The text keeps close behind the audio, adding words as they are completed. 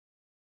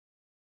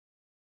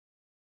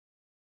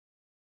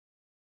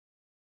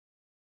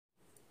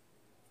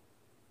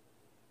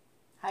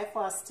Hi,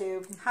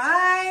 Flosstube.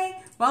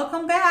 Hi,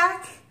 welcome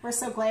back. We're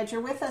so glad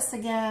you're with us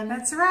again.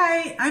 That's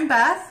right. I'm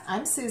Beth.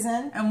 I'm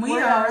Susan. And we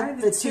are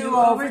the 2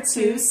 over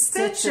 2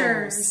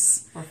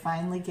 Stitchers. We're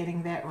finally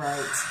getting that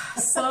right.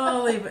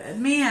 Slowly, but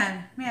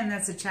man,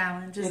 that's a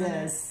challenge, isn't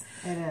it?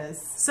 It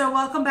is. So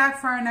welcome back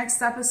for our next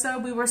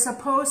episode. We were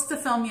supposed to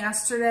film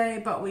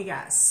yesterday, but we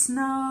got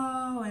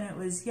snow and it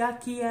was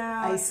yucky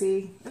out.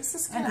 Icy. This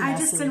is kind of messy. I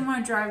just didn't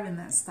want to drive in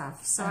that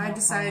stuff. So I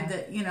decided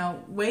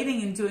that,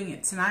 waiting and doing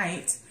it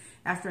tonight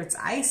after it's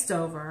iced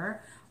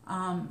over,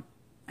 and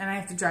I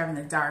have to drive in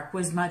the dark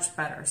was much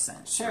better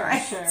since. Sure.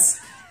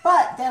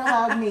 But that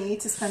allowed me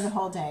to spend the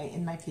whole day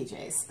in my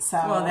PJs. So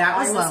well, that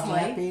was lovely.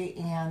 Happy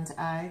and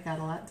I got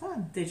a lot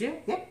done. Did you?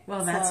 Yep.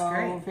 Well, that's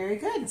great. Very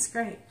good. It's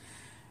great.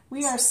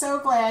 We are so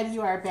glad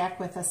you are back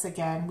with us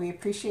again. We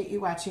appreciate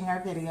you watching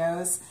our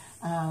videos.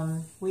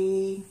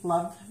 We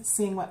love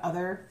seeing what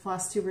other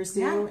Flosstubers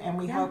do, and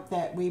we hope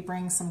that we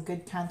bring some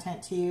good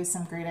content to you,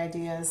 some great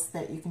ideas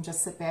that you can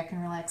just sit back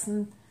and relax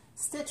and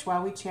stitch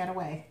while we chat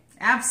away.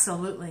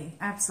 Absolutely.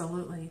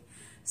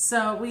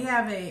 So we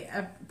have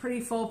a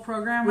pretty full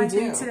program I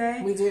think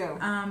today. We do.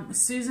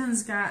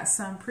 Susan's got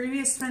some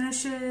previous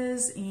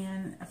finishes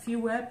and a few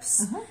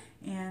whips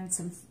and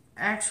some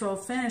actual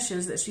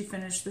finishes that she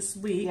finished this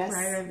week,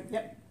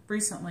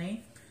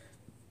 recently.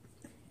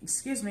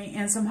 Excuse me,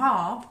 and some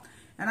haul.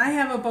 And I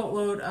have a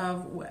boatload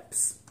of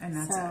whips, and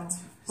that's it.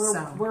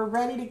 We're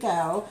ready to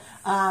go.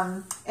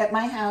 At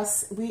my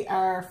house, we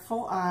are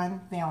full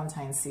on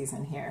Valentine's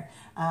season here.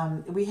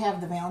 We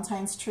have the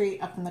Valentine's tree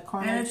up in the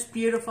corner. And it's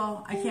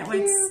beautiful. I can't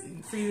wait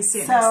for you to see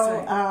it next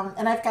week.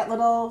 And I've got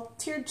little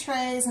tiered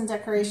trays and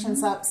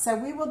decorations up. So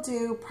we will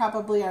do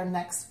probably our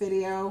next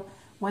video.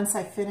 Once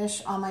I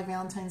finish all my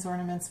Valentine's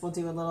ornaments, we'll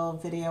do a little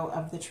video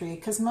of the tree.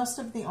 Because most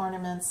of the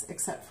ornaments,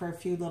 except for a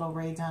few little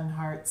Ray Dunn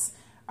hearts,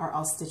 are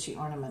all stitchy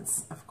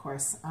ornaments, of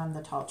course, on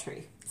the tall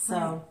tree.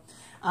 So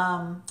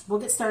we'll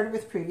get started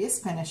with previous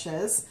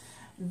finishes.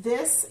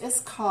 This is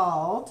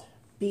called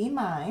Be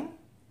Mine.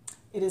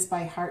 It is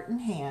by Heart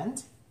and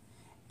Hand.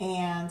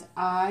 And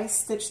I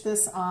stitched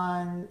this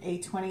on a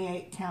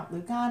 28 count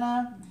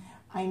Lugana.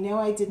 I know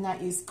I did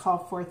not use call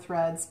for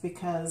threads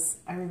because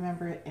I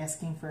remember it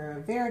asking for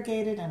a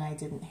variegated and I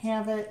didn't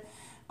have it.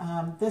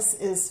 This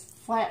is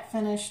flat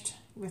finished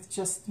with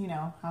just,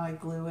 how I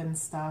glue and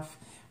stuff.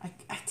 I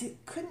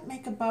couldn't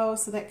make a bow,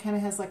 so that kind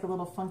of has like a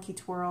little funky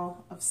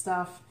twirl of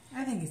stuff.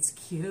 I think it's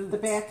cute. The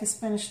back is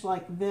finished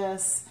like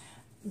this.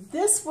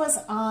 This was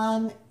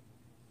on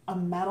a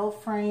metal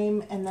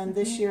frame, and then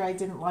this year I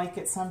didn't like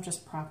it, so I'm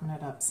just propping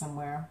it up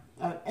somewhere.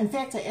 In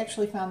fact, I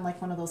actually found like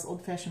one of those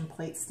old-fashioned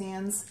plate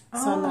stands,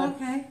 so I'm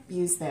going to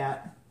use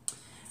that.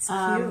 It's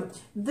cute.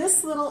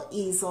 This little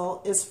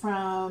easel is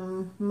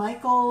from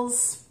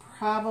Michael's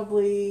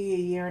probably a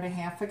year and a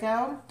half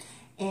ago,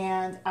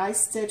 and I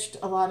stitched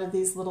a lot of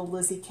these little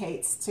Lizzie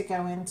Kates to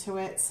go into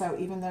it, so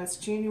even though it's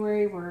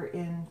January, we're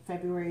in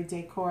February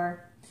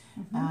decor.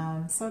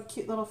 So a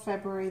cute little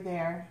February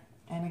there.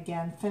 And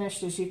again,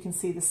 finished, as you can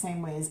see, the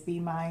same way as Be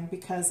Mine,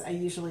 because I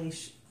usually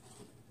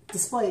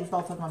displayed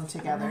both of them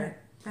together.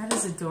 That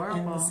is adorable.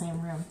 In the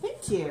same room.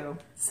 Thank you.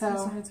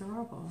 That's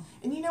adorable.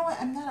 And you know what?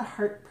 I'm not a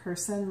heart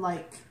person,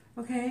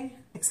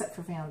 except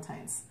for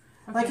Valentine's.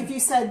 Like if you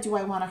said, do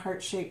I want a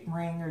heart-shaped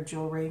ring or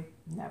jewelry?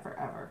 Never,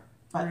 ever.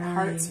 But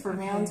hearts for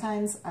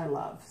Valentine's, I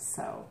love.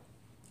 So.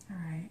 All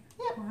right.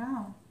 Yep.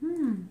 Wow.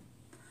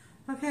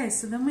 Okay,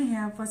 so then we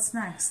have, what's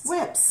next?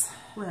 Whips.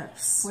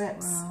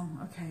 Well,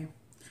 okay.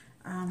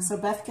 So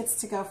Beth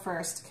gets to go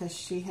first because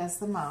she has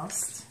the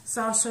most.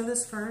 So I'll show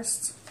this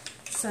first.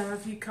 So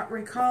if you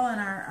recall in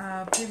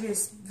our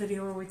previous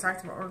video where we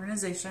talked about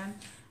organization,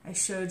 I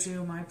showed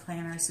you my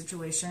planner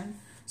situation.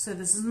 So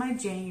this is my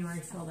January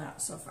filled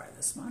out so far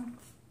this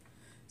month.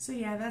 So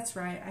yeah, that's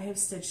right. I have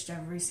stitched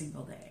every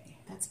single day.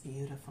 That's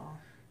beautiful.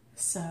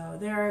 So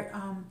there,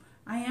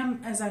 I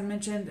am, as I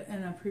mentioned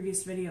in a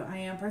previous video, I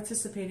am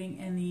participating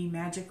in the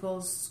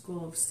Magical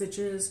School of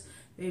Stitches.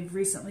 They've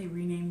recently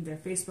renamed their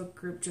Facebook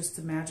group just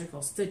to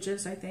Magical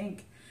Stitches, I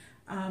think.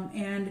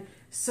 And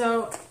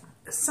so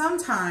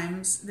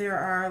sometimes there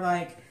are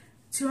like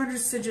 200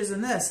 stitches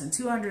in this and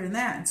 200 in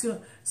that. So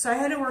I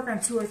had to work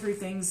on 2 or 3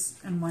 things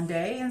in one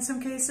day in some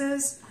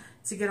cases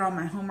to get all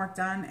my homework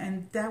done.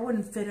 And that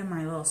wouldn't fit in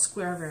my little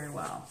square very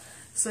well.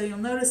 So you'll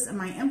notice in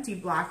my empty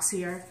blocks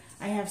here,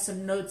 I have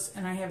some notes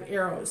and I have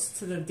arrows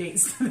to the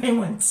dates that they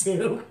went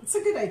to. It's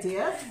a good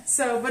idea.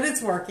 So, but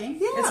it's working.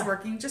 Yeah. It's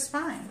working just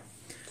fine.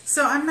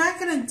 So I'm not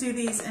going to do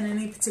these in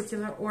any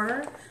particular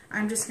order.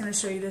 I'm just going to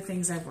show you the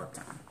things I've worked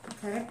on,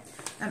 okay?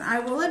 And I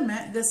will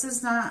admit, this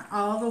is not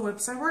all the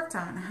whips I worked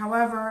on.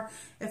 However,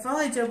 if all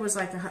I did was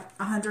like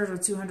 100 or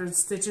 200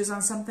 stitches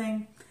on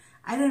something,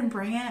 I didn't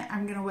bring it.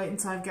 I'm going to wait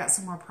until I've got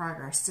some more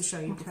progress to show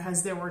you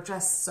because there were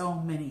just so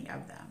many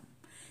of them.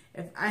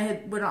 If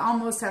I would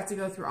almost have to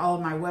go through all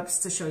of my whips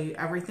to show you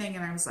everything,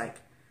 and I was like,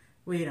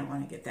 we don't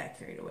want to get that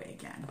carried away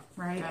again,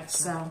 right? Gotcha.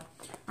 So,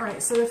 all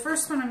right, so the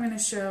first one I'm going to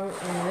show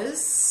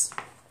is,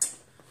 let's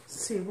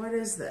see, what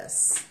is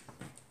this?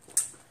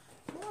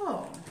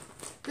 Oh,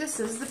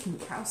 This is the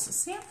Pink House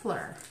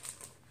Sampler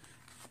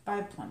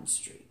by Plum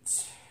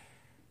Street.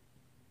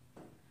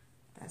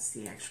 That's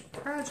the actual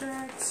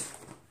project.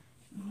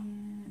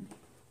 And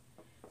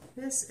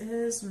this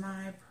is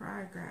my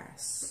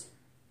progress.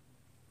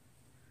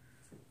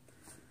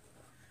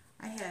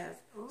 I have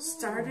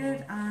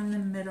started on the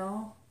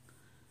middle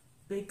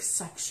big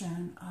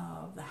section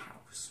of the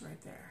house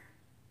right there.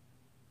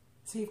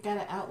 So you've got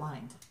it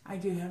outlined. I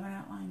do have an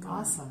outline going.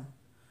 Awesome.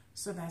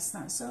 So that's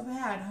not so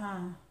bad,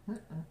 huh?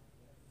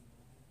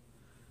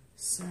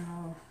 So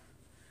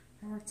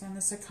I worked on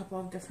this a couple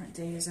of different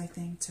days, I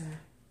think, to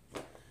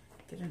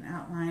get an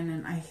outline,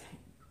 and I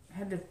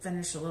had to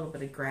finish a little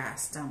bit of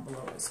grass down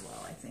below as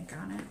well, I think,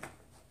 on it.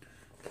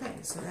 Okay,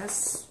 so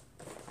that's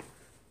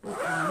whip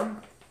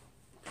 1.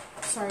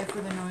 Sorry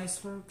for the noise,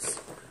 folks.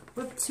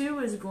 Whip 2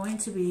 is going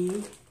to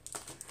be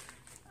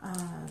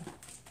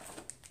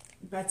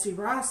Betsy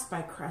Ross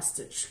by Cross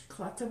Stitch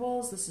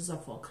Collectibles. This is a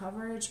full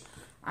coverage.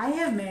 I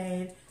have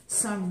made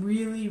some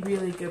really,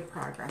 really good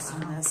progress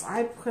on this.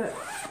 I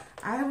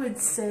would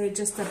say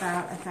just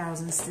about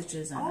 1,000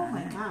 stitches in it. Oh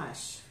my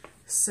gosh.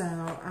 So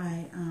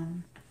I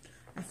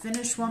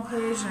finished one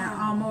page and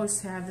I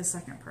almost have the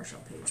second partial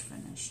page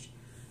finished.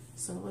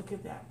 So look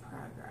at that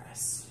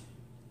progress.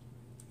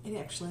 It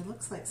actually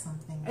looks like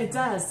something. It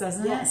does,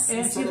 doesn't yes, it?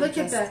 And if you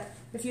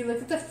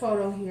look at the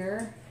photo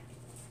here,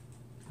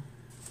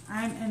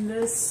 I'm in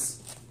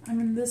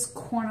this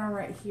corner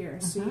right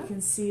here, so you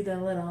can see the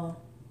little.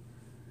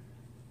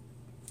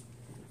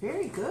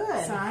 Very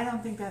good. So I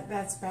don't think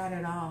that's bad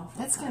at all.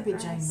 That's going to be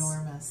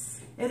ginormous.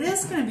 It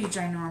is going to be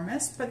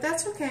ginormous, but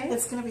that's okay.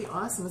 It's going to be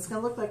awesome. It's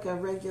going to look like a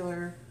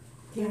regular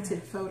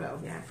painted photo.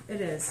 Yeah,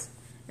 it is.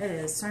 It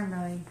is. So I'm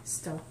really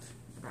stoked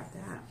about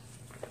that.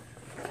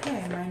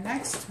 Okay, my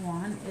next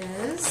one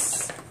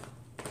is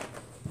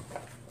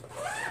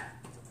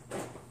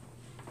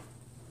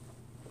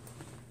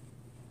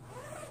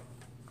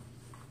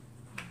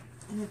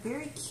and a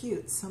very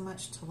cute So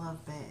Much to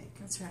Love bag.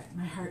 That's right.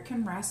 My Heart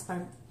Can Rest by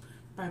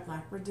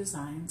Blackbird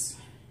Designs.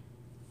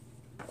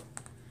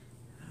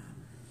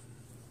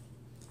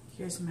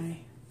 Here's my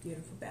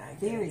beautiful bag.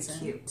 Very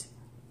cute.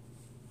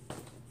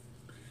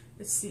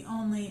 It's the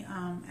only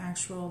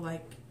actual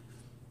like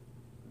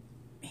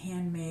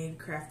handmade,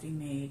 crafty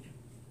made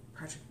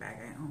project bag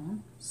I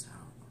own. So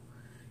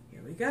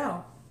here we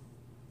go.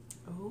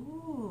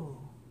 Oh.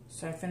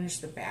 So I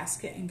finished the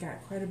basket and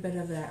got quite a bit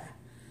of that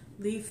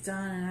leaf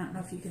done. And I don't know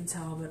if you can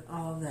tell, but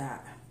all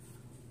that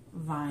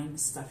vine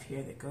stuff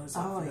here that goes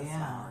up for the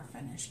flower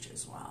finished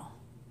as well.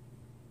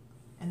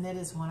 And that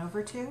is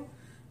 1/2?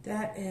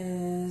 That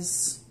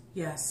is,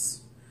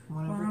 yes,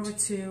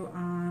 1/2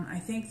 on, I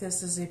think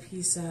this is a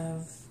piece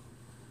of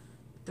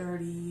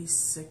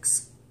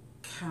 36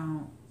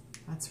 count.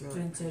 That's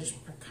really vintage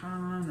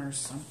pecan or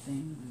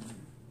something.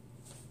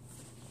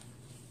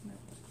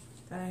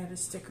 That I had a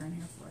sticker in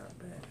here for it,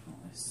 but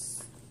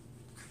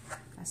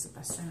that's the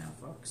best I know,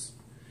 folks.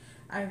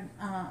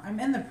 I'm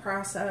in the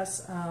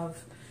process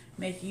of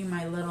making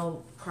my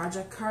little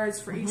project cards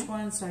for each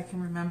one so I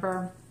can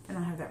remember. I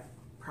don't have that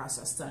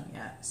process done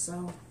yet,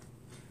 so.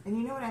 And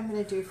you know what I'm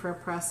going to do for a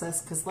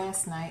process, because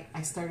last night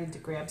I started to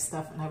grab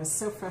stuff and I was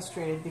so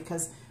frustrated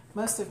because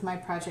most of my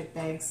project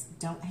bags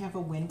don't have a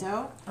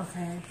window.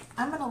 Okay.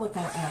 I'm going to look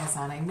on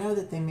Amazon. I know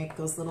that they make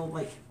those little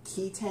like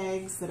key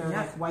tags that are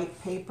like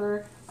white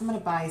paper. I'm going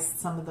to buy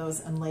some of those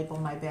and label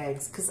my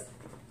bags, because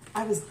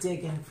I was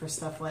digging for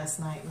stuff last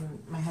night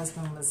and my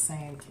husband was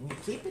saying, can you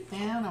keep it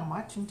down? I'm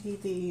watching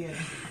TV. And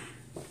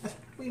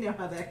we know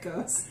how that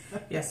goes.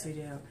 Yes, we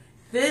do.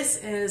 This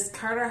is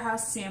Carter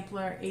House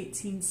Sampler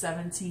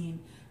 1817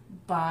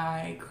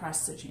 by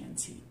Cross Stitch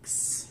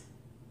Antiques.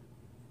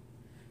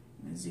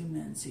 I'm going to zoom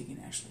in so you can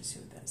actually see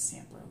what that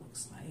sampler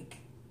looks like.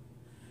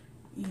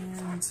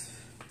 And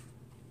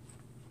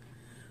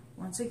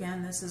once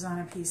again, this is on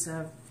a piece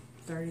of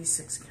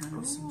 36 count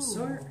of some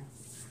sort.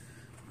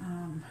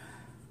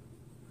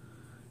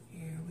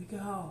 Here we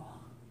go.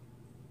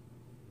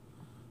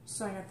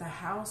 So I got the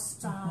house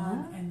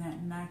done and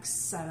that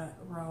next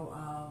row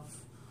of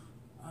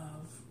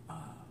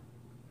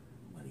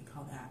what do you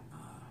call that?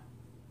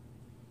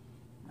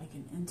 Like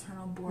an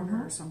internal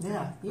border or something.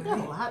 Yeah, you got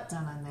a lot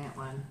done on that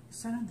one.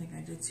 So I don't think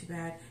I did too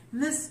bad.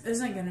 And this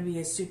isn't going to be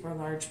a super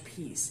large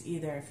piece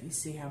either, if you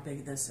see how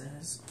big this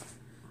is.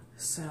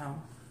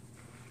 So,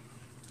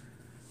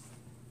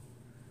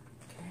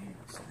 okay,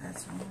 so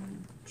that's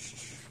one.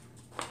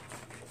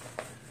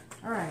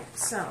 Alright,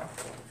 so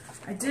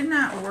I did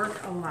not work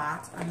a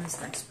lot on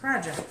this next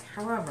project.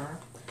 However,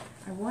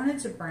 I wanted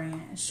to bring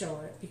it and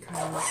show it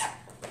because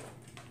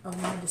of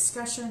my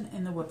discussion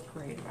in the Whip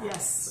Parade box.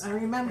 Yes, I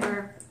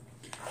remember.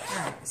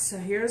 Alright, so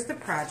here's the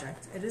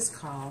project. It is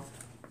called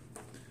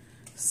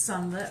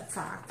Sunlit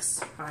Fox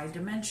by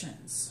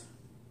Dimensions.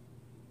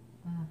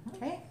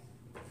 Okay?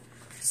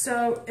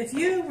 So if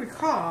you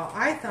recall,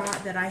 I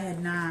thought that I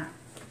had not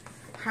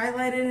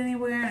highlighted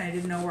anywhere and I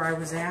didn't know where I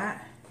was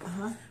at.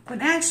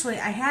 When actually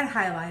I had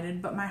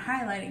highlighted, but my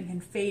highlighting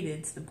had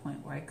faded to the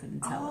point where I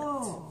couldn't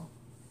tell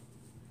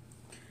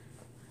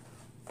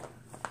it.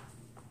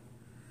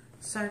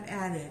 So I've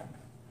added,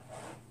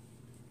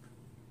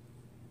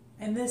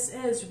 and this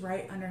is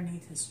right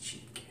underneath his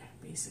cheek,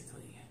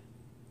 basically.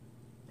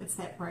 It's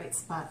that bright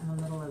spot in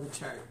the middle of the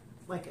chart.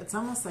 Like, it's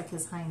almost like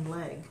his hind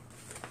leg.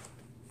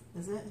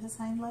 Is it his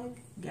hind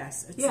leg?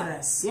 Yes, it's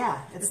this.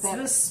 Yeah, it's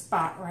this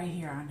spot right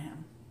here on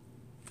him.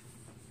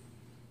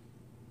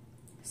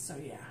 So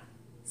yeah.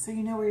 So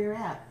you know where you're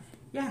at.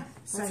 Yeah,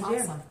 so That's I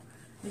did. awesome.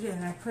 I did,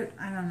 and I put,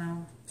 I don't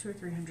know, 200 or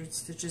 300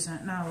 stitches in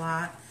it, not a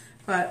lot.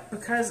 But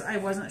because I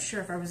wasn't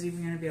sure if I was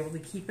even going to be able to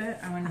keep it,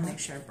 I wanted to make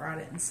sure I brought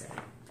it and said,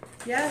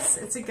 yes,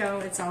 it's a go,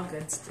 it's all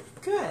good.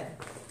 Good.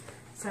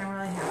 So I'm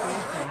really happy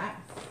with that.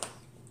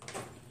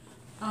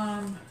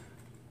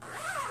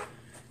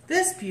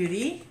 This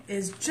beauty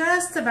is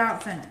just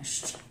about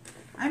finished.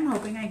 I'm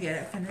hoping I get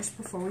it finished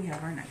before we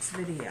have our next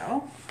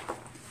video.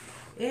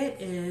 It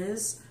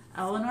is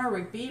Eleanor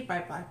Rigby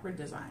by Blackbird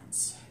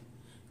Designs.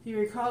 If you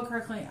recall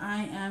correctly,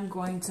 I am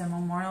going to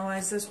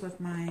memorialize this with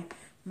my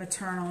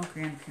maternal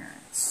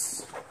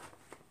grandparents.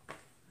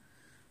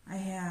 I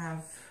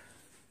have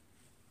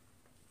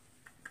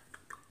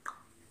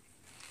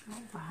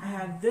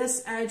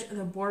this edge of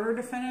the border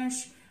to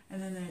finish,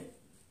 and then the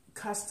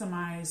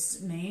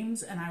customized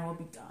names, and I will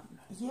be done.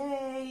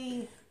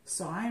 Yay!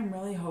 So I am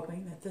really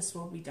hoping that this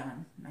will be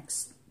done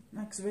next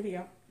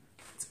video.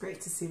 It's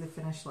great to see the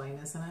finish line,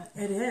 isn't it?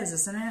 It is,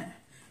 isn't it?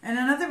 And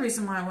another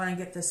reason why I want to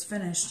get this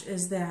finished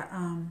is that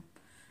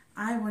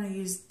I want to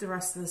use the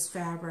rest of this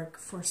fabric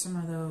for some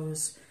of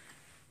those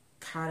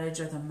cottage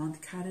of the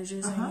month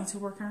cottages I need to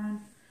work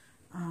on.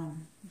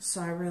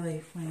 So I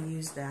really want to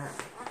use that.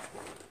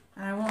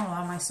 And I won't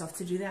allow myself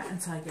to do that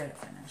until I get it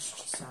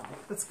finished. So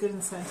that's good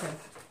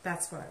incentive.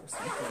 That's what I was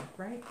thinking,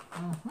 right?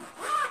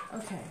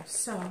 Okay,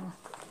 so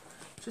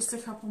just a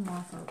couple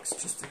more, folks.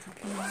 Just a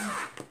couple more.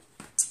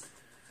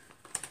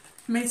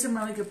 Made some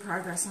really good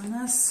progress on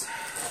this.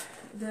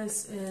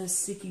 This is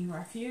Seeking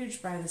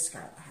Refuge by the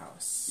Scarlet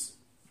House.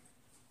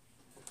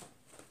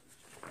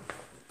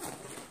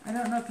 I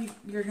don't know if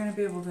you're going to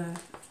be able to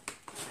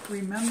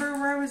remember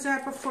where I was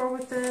at before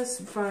with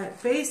this,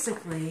 but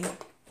basically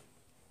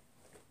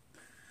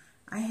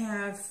I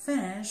have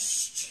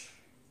finished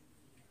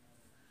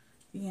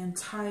the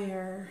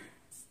entire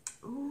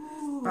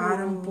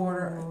bottom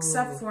border,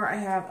 except for I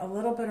have a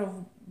little bit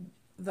of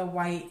the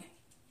white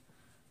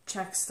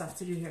check stuff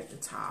to do here at the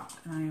top,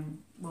 and I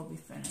will be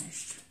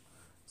finished.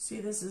 See,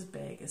 this is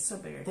big. It's so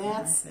big.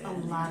 That's a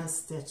lot of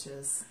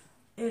stitches.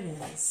 It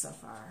is so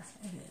far.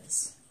 It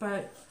is.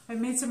 But I've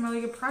made some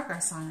really good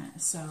progress on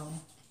it, so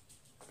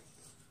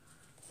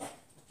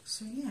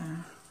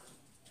yeah.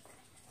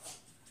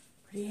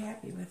 Pretty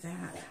happy with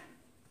that.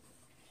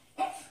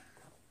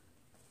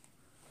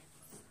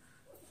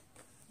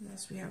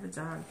 Yes, we have a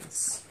dog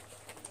that's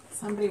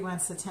somebody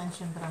wants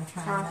attention, but I'm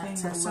trying coughing not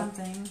to or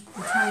something.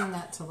 I'm trying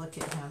not to look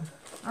at him.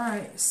 All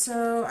right,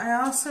 so I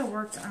also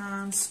worked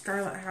on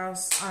Scarlet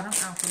House Autumn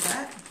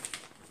Alphabet.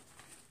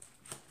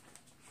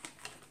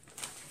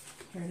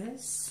 Here it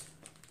is.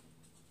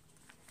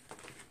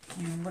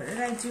 And what did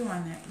I do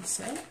on that, you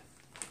say?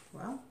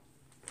 Well,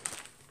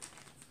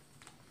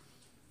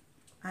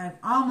 I've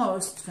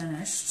almost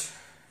finished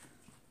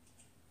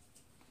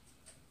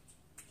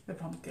the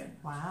pumpkin.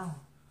 Wow.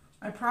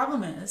 My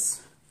problem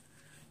is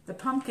the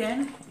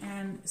pumpkin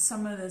and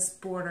some of this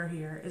border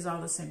here is all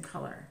the same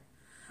color.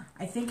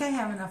 I think I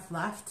have enough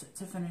left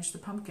to finish the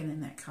pumpkin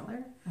in that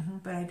color,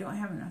 but I don't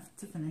have enough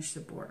to finish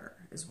the border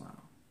as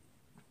well.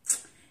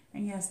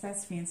 And yes,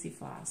 that's fancy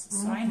floss.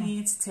 So I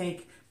need to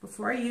take,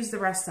 before I use the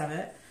rest of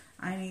it,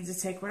 I need to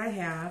take what I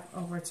have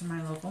over to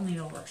my local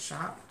needlework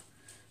shop,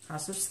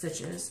 House of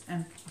Stitches,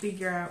 and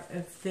figure out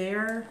if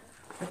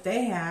what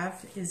they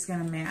have is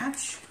going to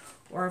match,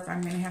 or if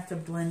I'm going to have to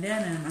blend in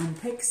and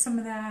unpick some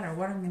of that, or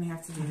what I'm going to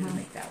have to do to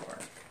make that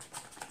work.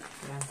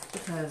 Yeah.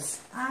 Because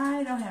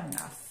I don't have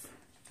enough,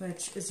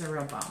 which is a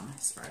real bum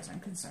as far as I'm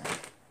concerned.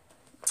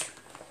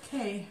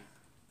 Okay,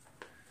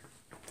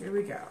 here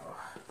we go.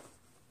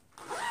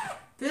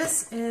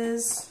 This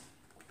is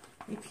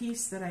a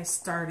piece that I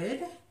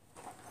started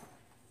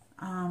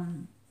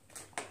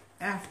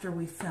after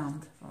we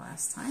filmed the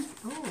last time.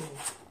 Oh.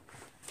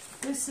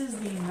 This is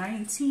the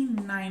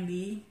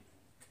 1990...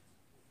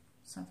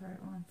 It's not the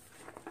right one.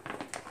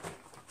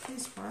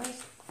 Please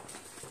pause.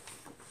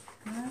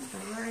 Not the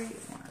right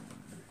one.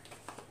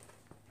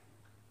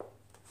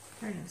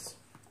 There it is.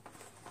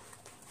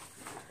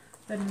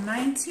 The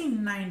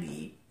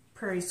 1990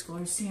 Prairie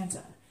Schooler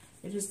Santa.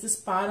 It is this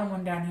bottom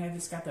one down here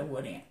that's got the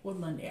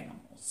woodland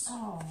animals.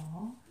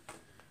 Oh.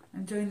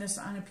 I'm doing this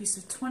on a piece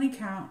of 20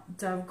 count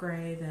dove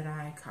gray that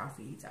I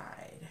coffee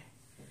dyed.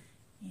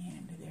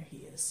 And there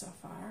he is so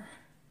far.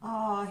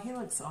 Oh, he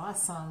looks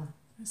awesome.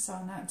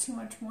 So not too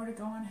much more to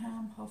go on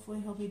him.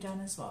 Hopefully he'll be done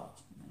as well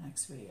in the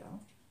next video.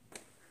 You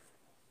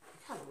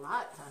got a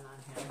lot done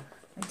on him.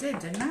 I did,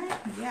 didn't I?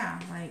 Yeah,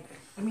 like...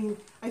 I mean,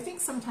 I think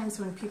sometimes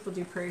when people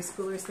do prairie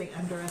schoolers, they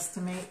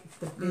underestimate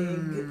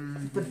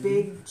the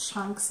big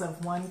chunks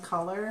of one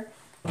color.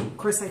 Of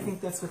course, I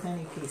think that's with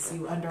any piece.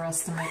 You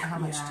underestimate how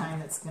much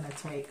time it's going to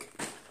take.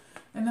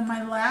 And then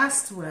my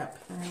last whip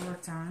that I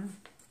worked on,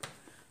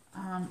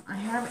 I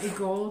have a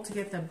goal to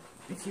get the,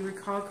 if you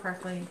recall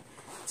correctly,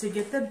 to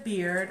get the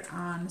beard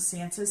on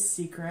Santa's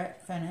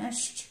Secret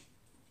finished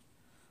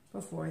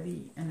before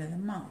the end of the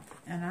month.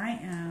 And I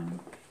am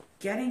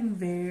getting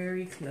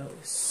very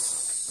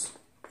close.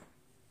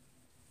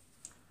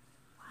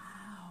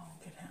 Wow.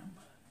 Look at him.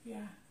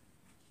 Yeah.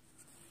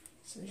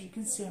 So as you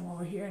can see, I'm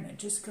over here, and it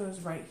just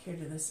goes right here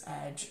to this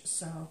edge.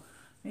 So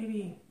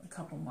maybe a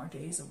couple more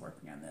days of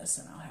working on this,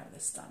 and I'll have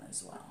this done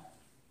as well.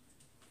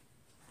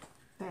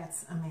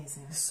 That's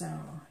amazing. So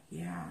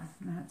yeah,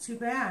 not too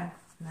bad.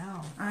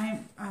 No.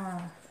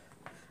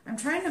 I'm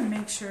trying to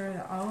make sure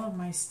that all of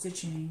my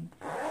stitching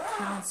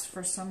counts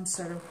for some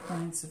sort of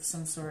points of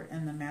some sort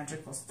in the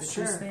magical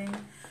stitches thing.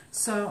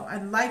 So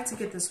I'd like to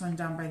get this one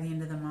done by the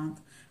end of the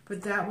month,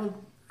 but that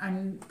will,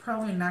 I'm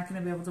probably not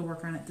going to be able to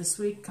work on it this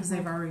week because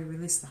they've already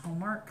released the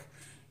homework,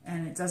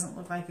 and it doesn't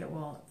look like it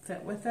will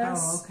fit with this.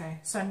 Oh, okay.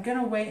 So I'm going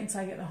to wait until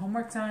I get the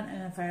homework done,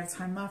 and if I have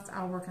time left,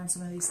 I'll work on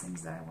some of these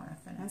things that I want to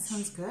finish. That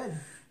sounds good.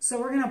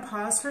 So we're going to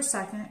pause for a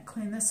second,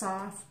 clean this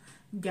off,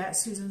 get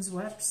Susan's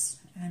whips,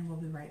 and we'll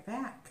be right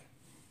back.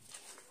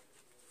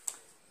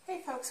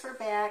 Hey folks, we're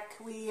back.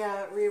 We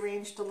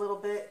rearranged a little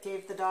bit,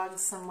 gave the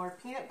dogs some more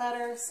peanut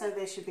butter, so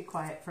they should be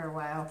quiet for a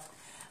while.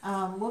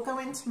 We'll go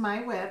into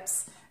my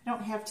whips. I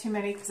don't have too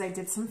many because I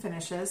did some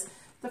finishes.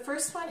 The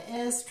first one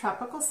is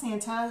Tropical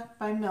Santa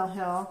by Mill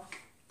Hill.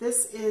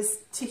 This is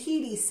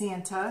Tahiti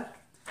Santa,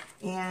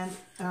 and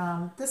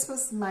this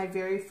was my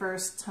very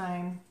first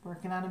time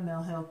working on a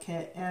Mill Hill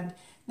kit. And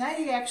now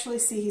you actually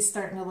see he's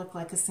starting to look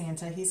like a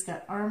Santa. He's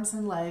got arms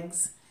and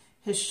legs.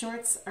 His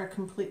shorts are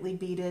completely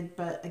beaded,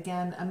 but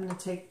again, I'm going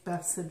to take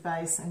Beth's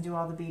advice and do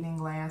all the beading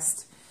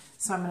last.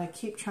 So I'm going to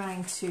keep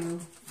trying to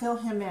fill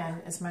him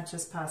in as much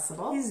as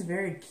possible. He's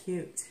very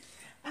cute.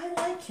 I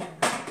like him.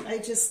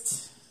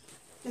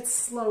 It's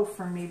slow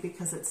for me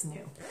because it's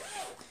new.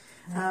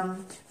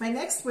 My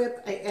next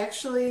whip,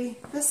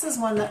 this is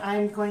one that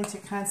I'm going to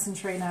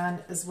concentrate on,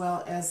 as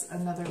well as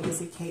another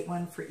Lizzie Kate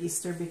one for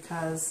Easter,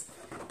 because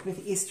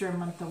with Easter a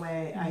month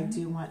away, I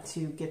do want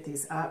to get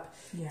these up.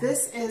 Yeah.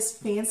 This is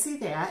Fancy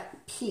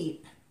That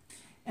Peep,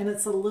 and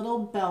it's a little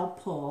bell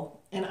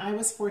pull, and I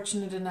was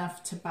fortunate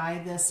enough to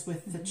buy this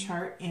with the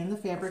chart and the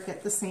fabric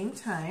at the same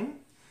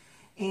time.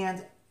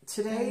 And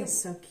today is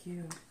so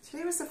cute.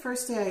 Today was the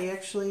first day I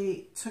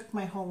actually took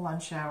my whole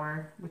lunch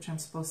hour, which I'm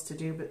supposed to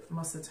do, but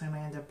most of the time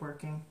I end up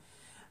working.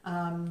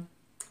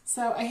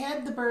 So I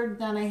had the bird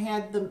done, I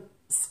had the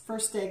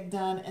first egg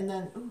done, and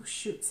then, oh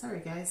shoot, sorry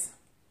guys.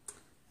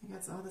 I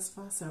got all this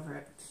floss over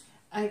it.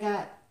 I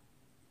got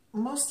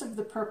most of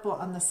the purple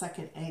on the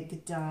second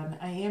egg done.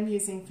 I am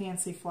using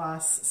fancy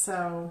floss,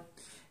 so,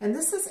 and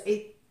this is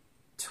a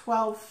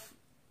 12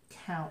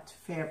 count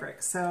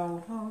fabric,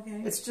 so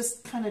it's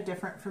just kind of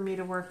different for me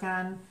to work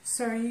on.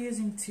 So are you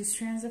using 2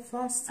 strands of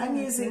floss? I'm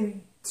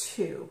using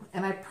 2,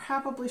 and I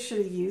probably should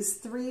have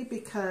used 3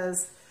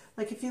 because,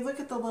 like, if you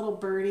look at the little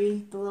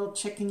birdie, the little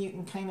chicken, you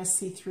can kind of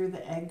see through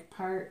the egg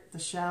part, the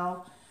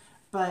shell.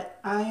 But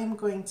I am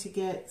going to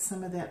get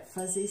some of that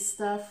fuzzy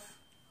stuff,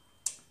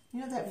 you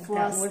know, that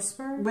floss,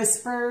 that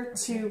whisper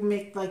to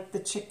make like the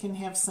chicken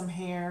have some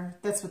hair.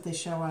 That's what they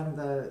show on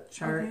the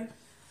chart. Okay.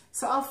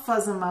 So I'll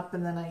fuzz them up,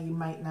 and then you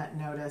might not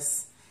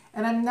notice.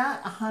 And I'm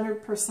not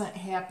 100%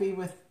 happy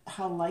with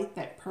how light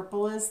that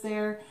purple is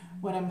there.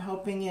 What I'm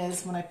hoping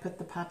is when I put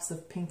the pops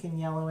of pink and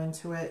yellow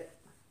into it,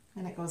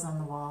 and it goes on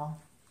the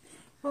wall.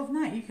 Well, if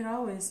not, you could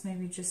always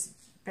maybe just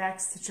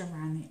backstitch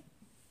around the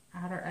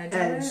outer edge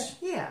of it.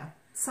 Yeah.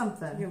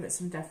 Something. Give it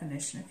some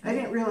definition. I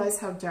didn't realize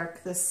how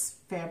dark this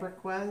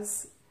fabric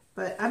was,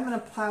 but I'm going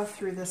to plow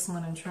through this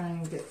one and try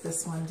and get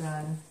this one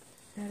done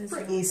for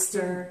really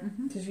Easter,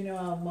 because you know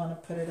I'll want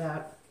to put it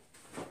up.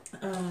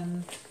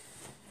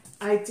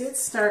 I did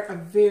start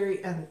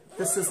and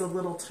this is a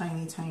little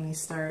tiny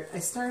start. I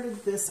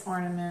started this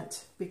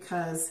ornament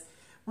because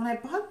when I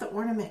bought the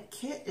ornament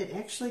kit, it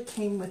actually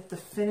came with the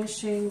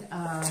finishing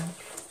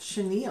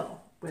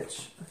chenille.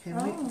 Which, okay,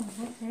 let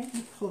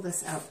me pull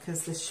this out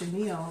because the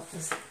chenille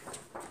is,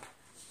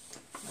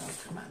 oh,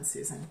 come on,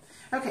 Susan.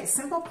 Okay,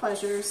 Simple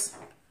Pleasures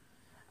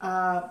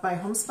by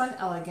Homespun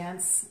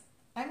Elegance.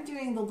 I'm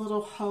doing the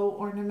little hoe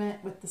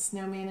ornament with the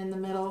snowman in the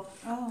middle.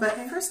 Oh, but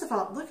first of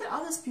all, look at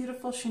all this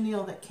beautiful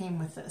chenille that came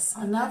with this.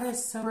 Oh, enough that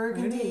is so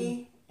burgundy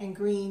pretty. And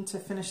green to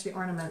finish the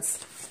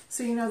ornaments.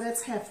 So, you know,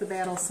 that's half the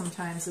battle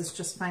sometimes, is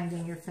just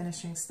finding your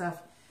finishing stuff.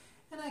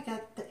 And I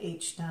got the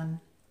H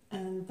done.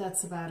 And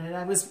that's about it.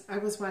 I was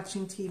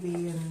watching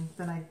TV, and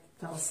then I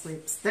fell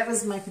asleep. That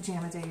was my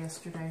pajama day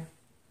yesterday.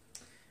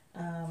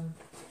 And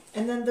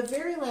then the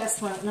very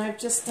last one, and I've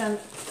just done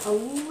a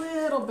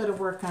little bit of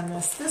work on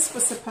this. This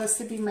was supposed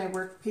to be my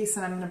work piece,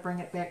 and I'm going to bring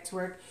it back to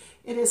work.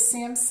 It is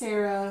Sam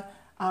Sarah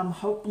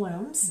Hope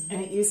Blooms, and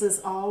it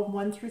uses all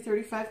 1 through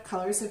 35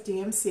 colors of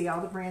DMC,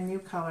 all the brand new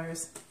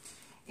colors.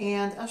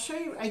 And I'll show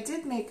you, I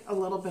did make a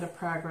little bit of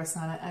progress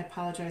on it. I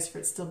apologize for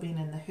it still being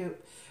in the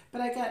hoop. But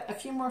I got a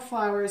few more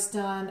flowers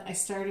done. I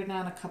started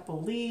on a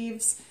couple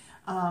leaves.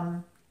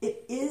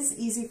 It is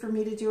easy for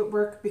me to do at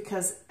work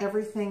because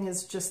everything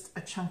is just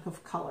a chunk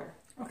of color.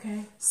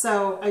 Okay.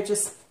 So I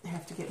just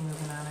have to get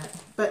moving on it.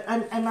 But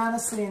I'm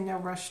honestly in no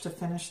rush to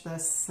finish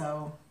this,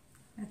 so.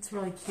 That's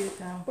really cute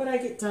though. What I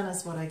get done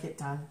is what I get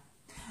done.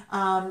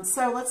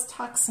 So let's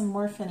talk some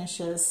more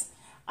finishes.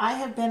 I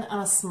have been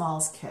on a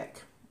smalls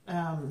kick.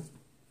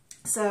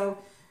 So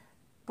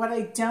what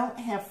I don't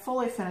have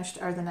fully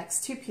finished are the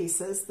next two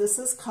pieces. This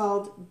is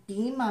called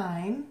Be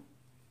Mine,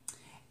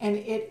 and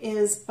it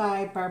is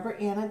by Barbara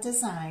Anna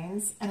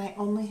Designs, and I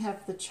only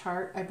have the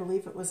chart. I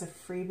believe it was a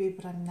freebie,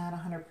 but I'm not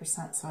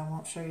 100%, so I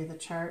won't show you the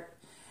chart.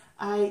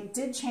 I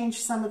did change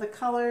some of the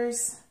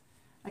colors.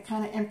 I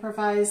kind of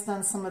improvised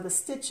on some of the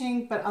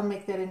stitching, but I'll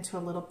make that into a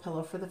little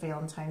pillow for the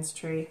Valentine's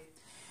tree.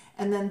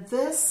 And then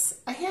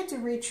this, I had to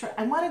retry.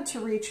 I wanted to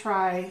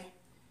retry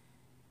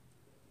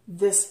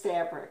this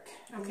fabric.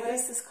 Okay. What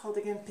is this called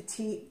again?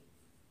 Petite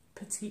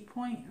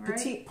point, right?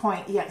 Petite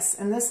point, yes.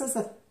 And this is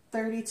a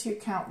 32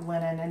 count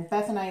linen. And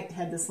Beth and I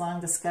had this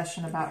long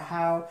discussion about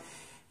how,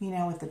 you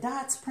know, with the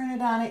dots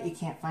printed on it, you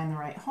can't find the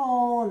right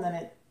hole, and then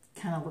it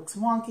kind of looks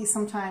wonky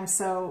sometimes.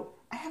 So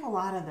I have a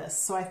lot of this.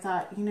 So I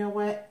thought, you know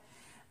what?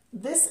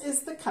 This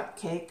is the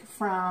cupcake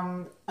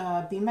from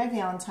Be My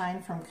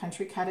Valentine from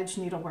Country Cottage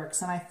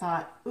Needleworks. And I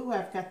thought, ooh,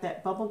 I've got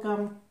that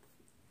bubblegum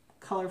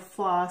color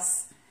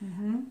floss.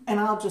 And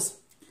I'll just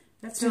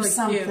do really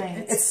something.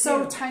 Cute. It's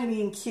so tiny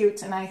and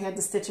cute, and I had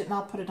to stitch it, and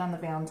I'll put it on the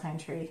Valentine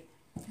tree.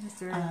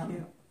 That's really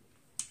cute.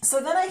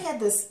 So then I had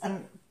this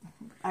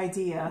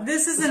idea.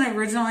 This is an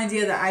original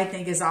idea that I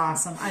think is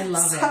awesome. I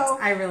love it.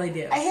 I really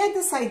do. I had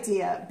this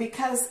idea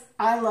because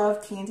I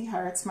love candy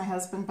hearts. My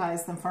husband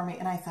buys them for me,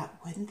 and I thought,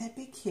 wouldn't that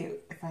be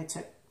cute if I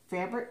took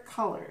fabric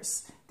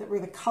colors that were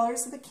the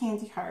colors of the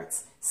candy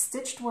hearts,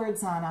 stitched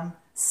words on them,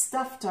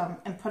 stuffed them,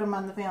 and put them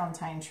on the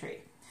Valentine tree.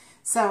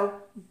 So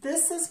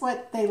this is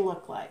what they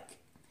look like,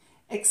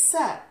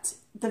 except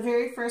the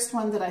very first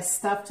one that I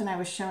stuffed and I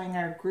was showing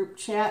our group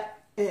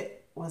chat,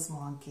 it was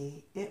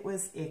wonky, it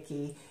was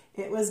icky,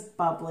 it was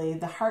bubbly,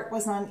 the heart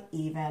was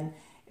uneven,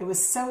 it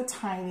was so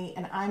tiny,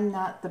 and I'm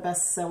not the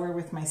best sewer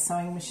with my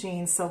sewing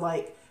machine, so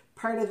like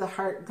part of the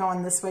heart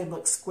going this way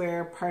looked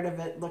square, part of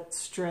it looked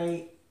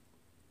straight.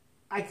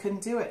 I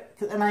couldn't do it,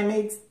 and I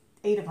made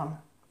 8 of them.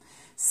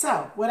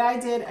 So what I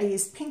did, I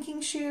used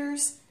pinking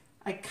shears,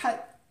 I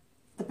cut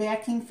the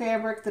backing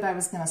fabric that I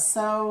was going to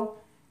sew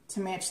to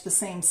match the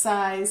same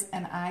size,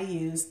 and I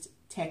used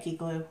tacky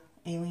glue,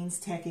 Aleene's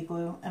tacky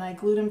glue, and I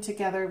glued them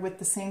together with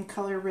the same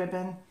color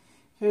ribbon.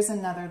 Here's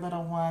another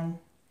little one,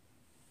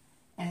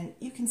 and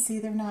you can see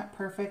they're not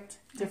perfect,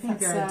 different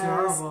size. They're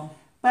adorable.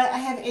 But I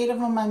have 8 of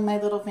them on my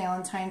little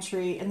Valentine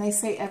tree, and they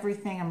say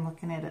everything. I'm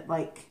looking at it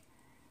like,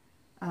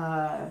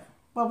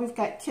 well, we've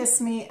got Kiss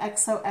Me,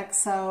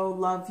 XOXO,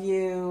 Love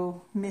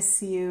You,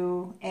 Miss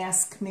You,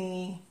 Ask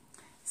Me.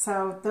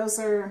 So those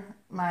are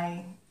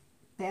my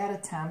bad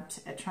attempt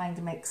at trying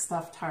to make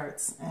stuffed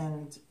hearts,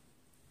 and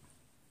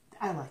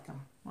I like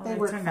them. Well, they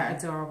turned out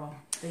adorable.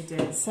 They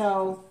did.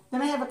 So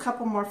then I have a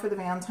couple more for the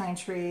Valentine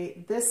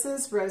tree. This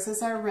is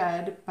Roses Are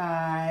Red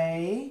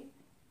by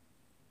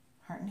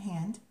Heart and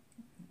Hand,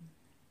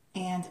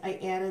 and I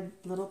added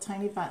little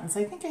tiny buttons.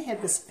 I think I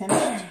had this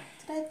finished.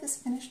 Did I have this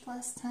finished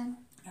last time?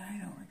 I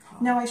don't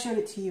recall. No, I showed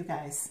it to you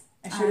guys.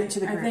 I showed it to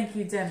the group. I think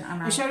you did.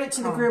 I showed it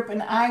to the group,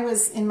 and I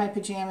was in my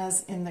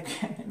pajamas in my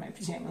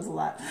pajamas a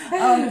lot.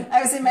 I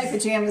was in my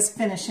pajamas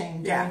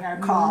finishing during our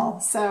call.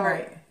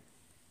 So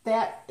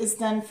that is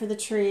done for the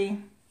tree.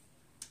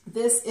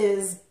 This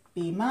is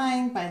Be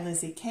Mine by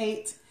Lizzie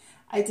Kate.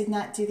 I did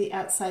not do the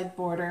outside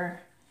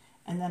border,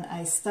 and then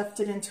I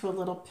stuffed it into a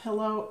little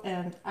pillow,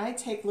 and I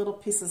take little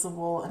pieces of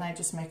wool and I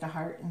just make a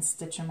heart and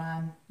stitch them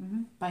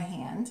on by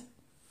hand.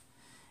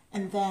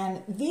 And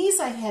then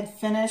these I had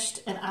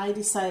finished, and I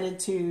decided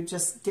to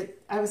just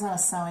I was on a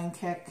sewing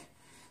kick.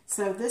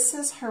 So this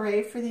is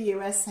Hooray for the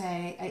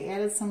USA. I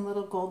added some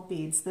little gold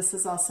beads. This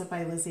is also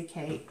by Lizzie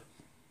Kate.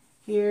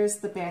 Here's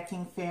the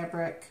backing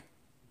fabric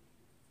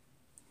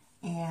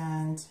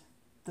and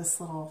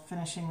this little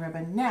finishing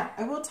ribbon. Now,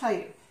 I will tell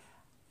you,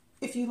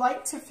 if you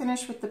like to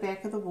finish with the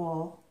back of the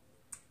wool,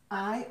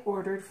 I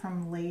ordered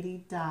from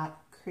Lady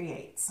Dot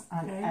Creates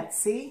on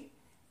Etsy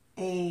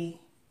a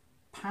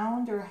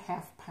pound or a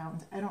half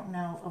pound, I don't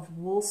know, of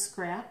wool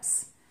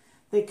scraps.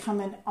 They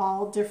come in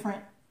all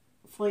different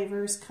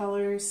flavors,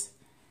 colors.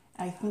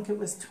 I think it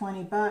was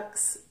 20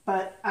 bucks,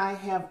 but I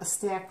have a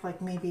stack like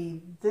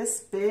maybe this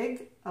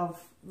big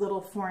of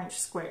little 4-inch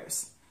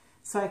squares.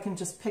 So I can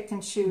just pick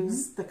and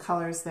choose the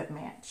colors that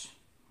match.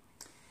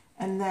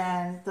 And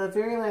then the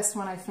very last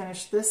one I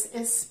finished, this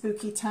is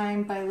Spooky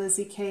Time by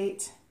Lizzie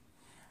Kate.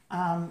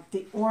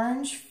 The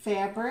orange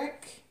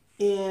fabric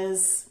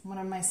is one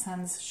of my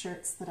son's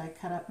shirts that I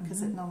cut up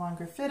because it no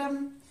longer fit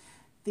him.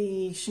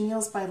 The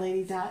chenille's by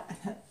Lady Dot.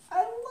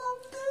 I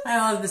love this. I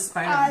love the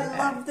spider. I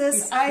love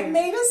this. I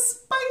made a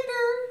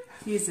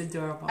spider. He's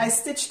adorable. I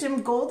stitched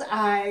him gold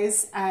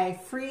eyes. I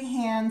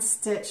freehand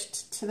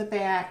stitched to the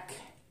back.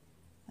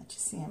 Let you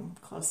see him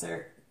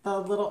closer. the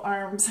little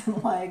arms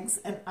and legs,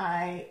 and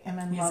I am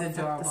in love with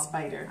the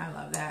spider. I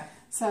love that.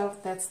 So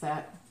that's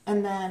that.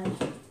 And then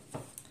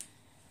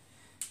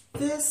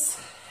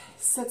this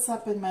sits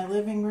up in my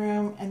living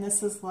room, and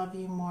this is Love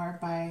You More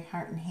by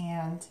Heart and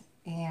Hand.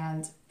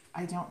 And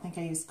I don't think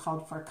I used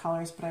called for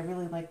colors, but I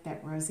really like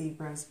that rosy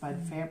rosebud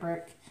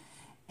fabric.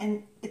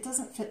 And it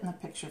doesn't fit in the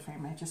picture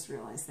frame. I just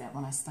realized that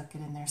when I stuck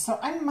it in there. So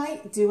I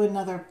might do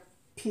another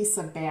piece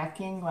of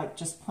backing, like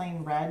just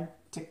plain red,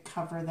 to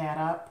cover that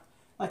up.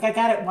 Like I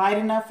got it wide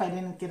enough, I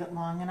didn't get it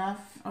long enough.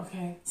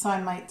 Okay. So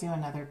I might do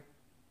another,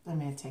 I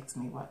mean, it takes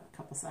me, what, a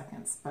couple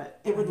seconds, but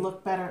it would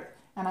look better.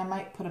 And I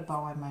might put a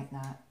bow, I might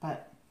not,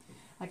 but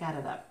I got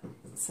it up.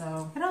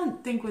 So I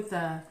don't think with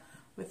the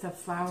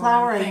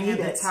flower thing at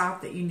the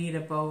top that you need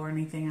a bow or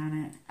anything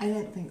on it. I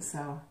didn't think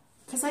so.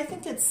 Because I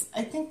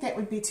think that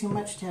would be too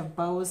much to have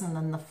bows and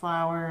then the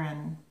flower,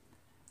 and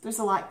there's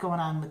a lot going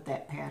on with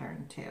that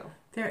pattern too.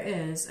 There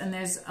is, and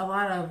there's a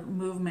lot of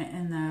movement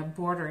in the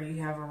border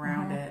you have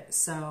around it,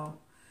 so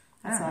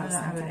I don't know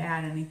that I would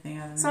add anything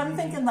other than so I'm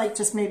thinking like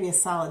just maybe a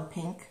solid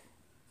pink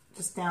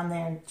just down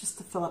there just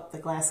to fill up the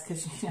glass,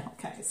 because you know,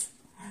 guys,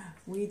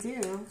 we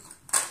do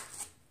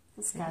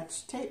the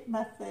Scotch tape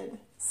method.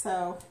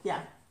 So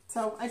yeah,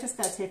 so I just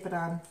got to tape it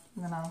on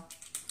and then I'll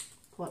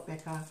pull it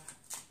back off.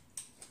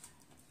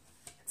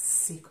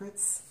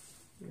 Secrets.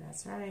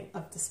 That's right.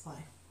 Of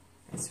display.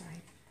 That's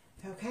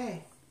right.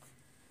 Okay.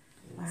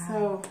 Wow.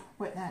 So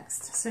what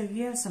next? So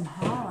you have some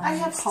haul. I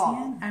have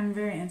haul. I'm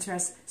very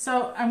interested.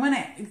 So I want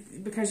to,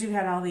 because you've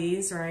had all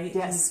these, right?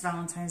 Yes. These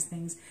Valentine's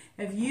things.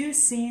 Have you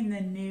seen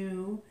the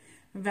new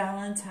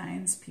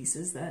Valentine's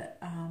pieces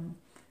that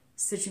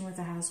Stitching with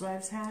the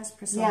Housewives has?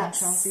 Priscilla and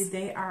Chelsea.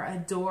 They are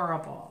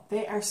adorable.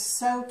 They are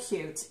so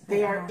cute.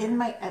 They are in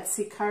my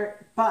Etsy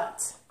cart,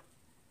 but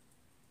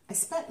I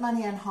spent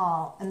money on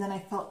haul, and then I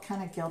felt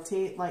kind of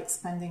guilty, like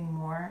spending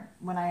more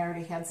when I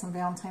already had some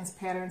Valentine's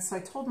patterns. So I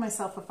told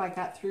myself if I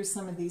got through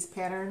some of these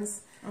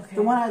patterns,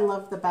 the one I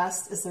love the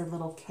best is their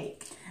little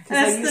cake.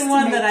 That's the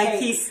one that I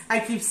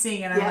keep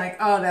seeing, and I'm like,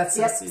 oh, that's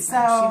so Susan.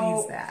 So she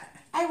needs that.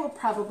 I will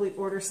probably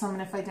order some,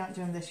 and if I don't do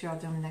them this year, I'll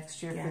do them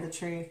next year for the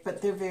tree.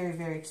 But they're very,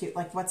 very cute.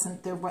 Like What's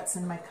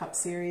in My Cup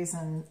series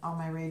and All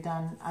My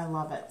Redone. I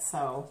love it.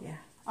 So yeah,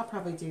 I'll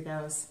probably do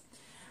those.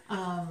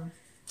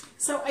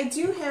 So I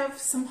do have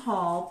some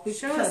haul.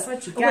 Show us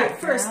what you got. Wait,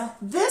 first,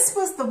 this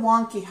was the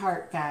wonky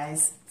heart,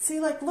 guys. See,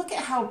 like, look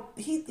at how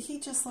he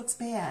just looks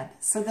bad.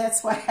 So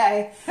that's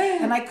why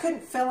and I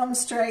couldn't fill him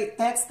straight.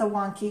 That's the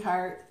wonky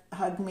heart.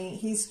 Hug me.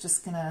 He's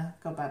just gonna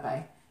go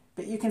bye-bye.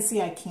 But you can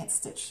see I can't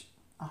stitch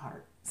a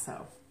heart.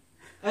 So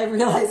I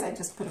realize I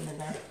just put him in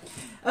there.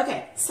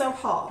 Okay, so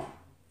haul.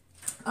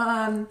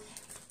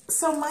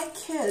 So my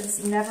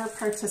kids never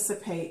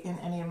participate in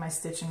any of my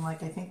stitching.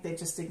 Like, I think they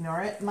just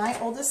ignore it. My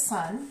oldest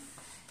son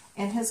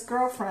and his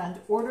girlfriend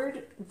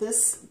ordered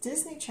this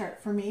Disney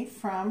chart for me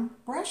from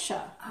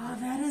Russia. Oh,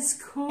 that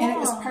is cool. And it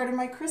was part of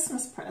my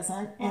Christmas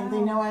present. Wow. And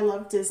they know I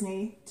love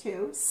Disney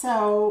too.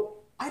 So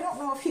I don't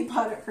know if he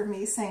bought it for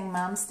me saying,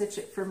 Mom, stitch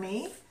it for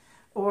me,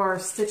 or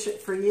stitch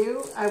it for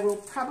you. I will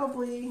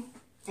probably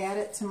add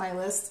it to my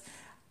list.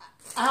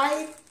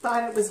 I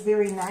thought it was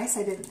very nice.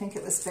 I didn't think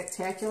it was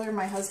spectacular.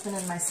 My husband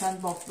and my son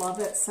both love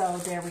it, so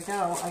there we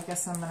go. I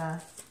guess I'm going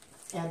to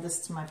add this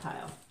to my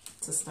pile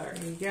to start.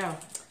 There you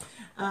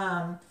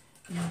go.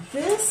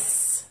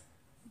 This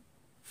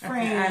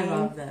frame, I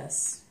love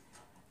this,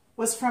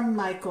 was from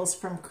Michael's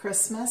from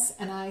Christmas,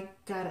 and I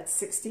got it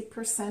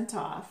 60%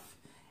 off.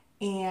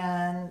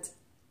 And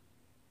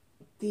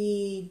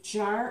the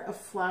jar of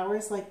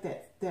flowers like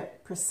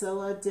that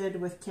Priscilla did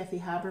with Kathy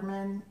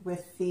Haberman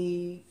with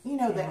the, you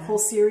know, that whole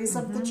series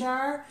of the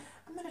jar.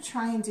 I'm going to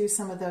try and do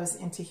some of those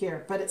into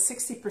here, but at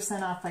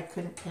 60% off, I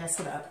couldn't pass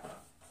it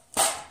up.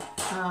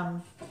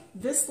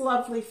 This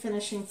lovely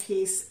finishing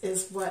piece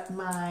is what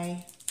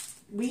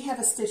we have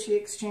a Stitchy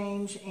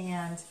exchange,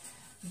 and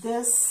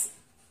this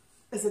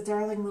is a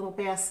darling little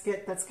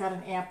basket that's got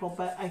an apple,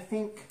 but I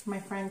think my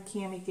friend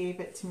Cammie gave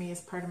it to me as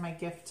part of my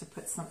gift to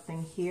put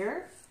something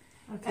here.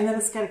 Okay. And then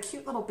it's got a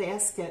cute little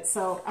basket,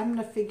 so I'm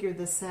going to figure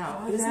this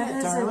out. Oh, Isn't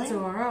it darling?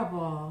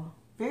 Adorable.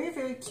 Very,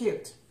 very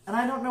cute. And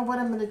I don't know what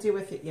I'm going to do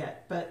with it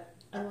yet, but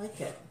I like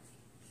it.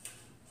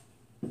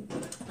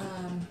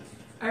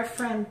 Our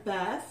friend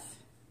Beth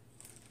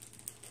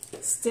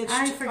stitched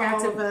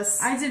all of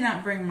us. I did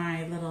not bring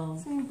my little...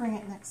 So you bring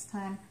it next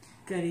time.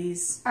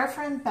 Goodies. Our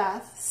friend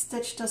Beth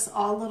stitched us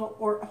all little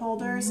ort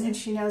holders, and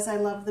she knows I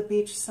love the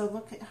beach, so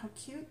look at how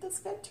cute that's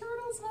got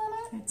turtles on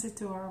it. It's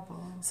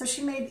adorable. So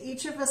she made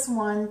each of us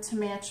one to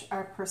match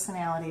our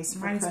personalities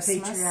for Mine's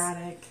Christmas.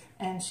 patriotic.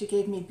 And she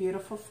gave me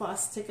beautiful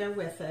floss to go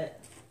with it.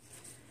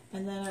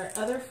 And then our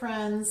other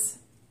friends,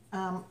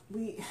 I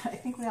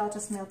think we all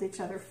just mailed each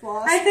other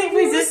floss. I think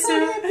we did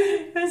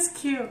too. That's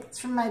cute. It's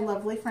from my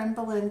lovely friend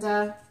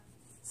Belinda.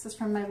 This is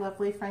from my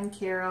lovely friend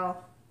Carol.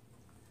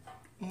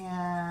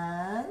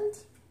 And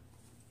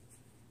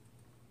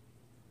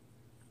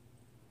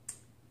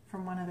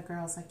from one of the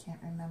girls, I can't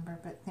remember,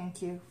 but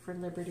thank you for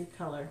Liberty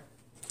Color.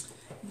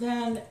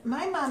 Then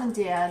my mom and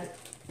dad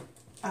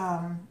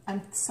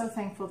I'm so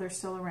thankful they're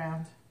still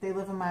around. They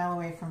live a mile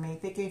away from me.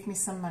 They gave me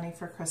some money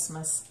for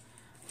Christmas.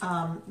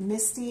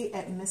 Misty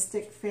at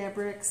Mystic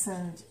Fabrics,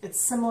 and it's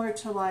similar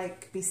to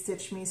like Be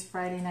Stitch Me's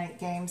Friday night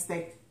games.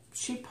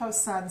 She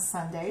posts on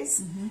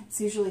Sundays.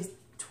 It's usually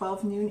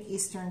 12 noon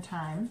Eastern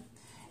time.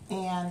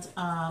 And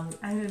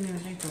I didn't even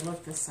think to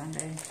look this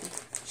Sunday.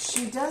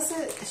 she does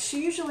it,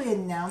 she usually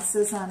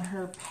announces on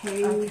her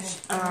page. Okay.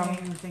 I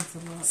didn't even think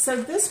to look.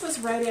 So this was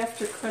right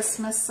after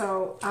Christmas,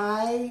 so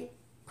I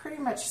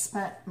pretty much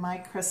spent my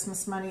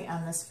Christmas money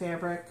on this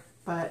fabric,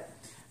 but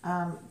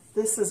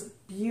this is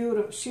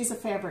beautiful. She's a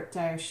fabric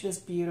dyer. She does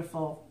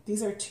beautiful.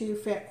 These are 2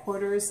 fat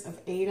quarters of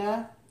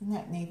Aida. Isn't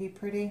that navy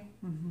pretty?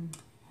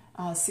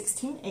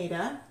 16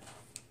 Aida.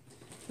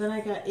 Then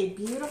I got a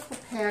beautiful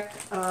pack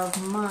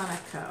of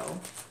Monaco.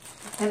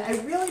 And I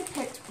really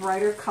picked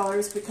brighter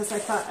colors because I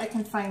thought I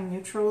can find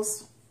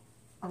neutrals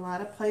a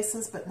lot of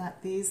places, but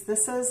not these.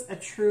 This is a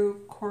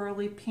true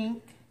corally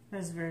pink.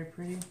 That's very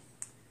pretty.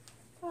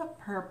 A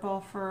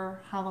purple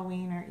for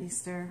Halloween or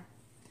Easter.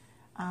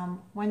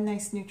 One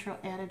nice neutral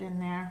added in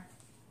there.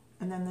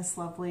 And then this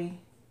lovely,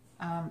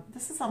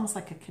 this is almost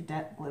like a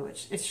cadet blue.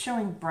 It's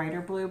showing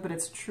brighter blue, but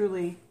it's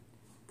truly,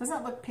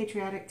 doesn't it look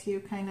patriotic to you,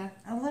 kind of?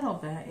 A little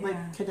bit, yeah.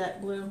 Like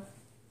cadet blue.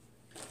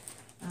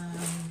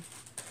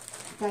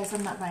 Guys,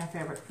 I'm not buying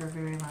fabric for a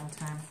very long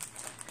time.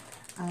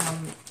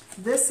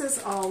 This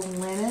is all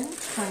linen,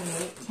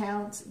 28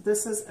 count.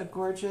 This is a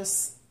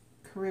gorgeous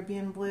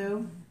Caribbean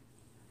blue.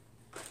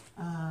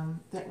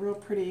 That real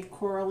pretty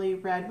corally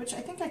red, which I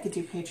think I could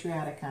do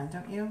patriotic on,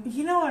 don't you?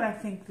 You know what I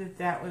think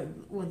that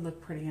would look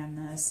pretty on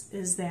this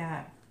is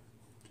that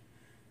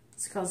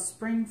it's called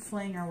Spring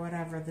Fling or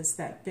whatever.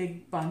 That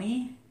big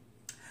bunny.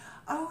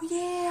 Oh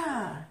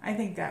yeah, I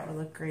think that would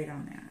look great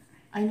on that.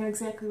 I know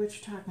exactly what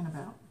you're talking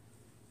about.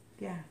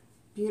 Yeah,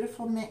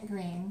 beautiful mint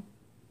green,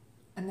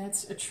 and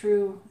that's a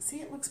true. See,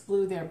 it looks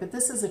blue there, but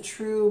this is a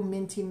true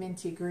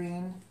minty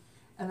green.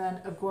 And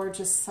then a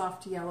gorgeous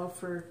soft yellow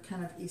for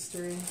kind of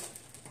Eastery.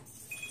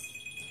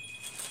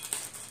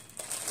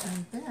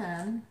 And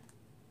then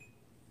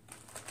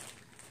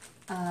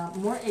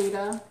more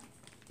Aida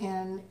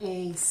in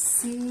a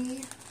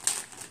sea.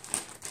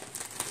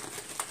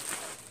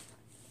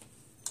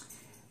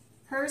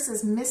 Hers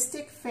is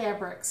Mystic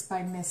Fabrics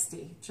by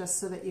Misty, just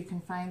so that you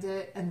can find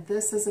it. And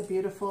this is a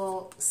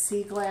beautiful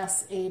sea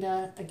glass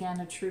Aida, again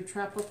a true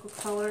tropical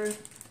color.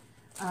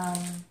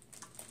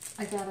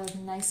 I got a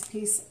nice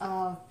piece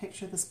of,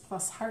 picture this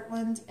plus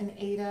Heartland and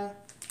Aida.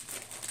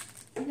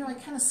 You know, I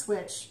kind of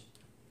switch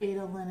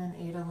Aida linen.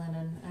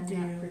 I'm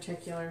not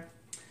particular.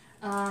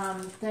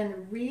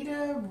 Then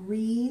Rita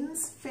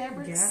Reen's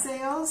fabric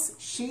sales.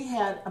 She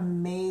had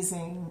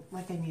amazing,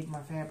 like I need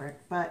more fabric,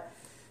 but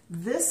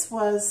this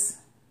was,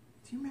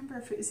 do you remember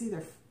if it was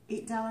either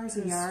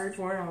 $8 a yard?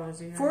 $4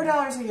 a yard.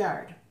 $4 a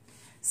yard.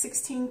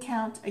 16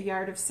 count, a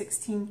yard of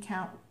 16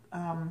 count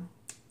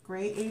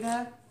gray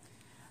Aida.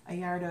 A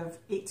yard of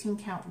 18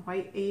 count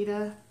white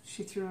Aida.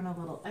 She threw in a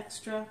little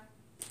extra.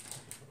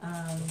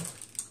 I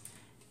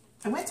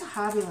went to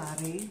Hobby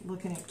Lobby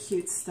looking at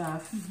cute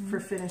stuff for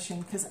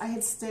finishing because I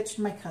had stitched,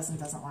 my cousin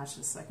doesn't watch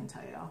this so I can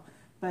tell you all,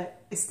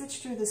 but I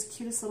stitched her this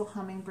cutest little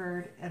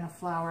hummingbird and a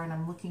flower, and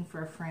I'm looking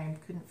for a frame,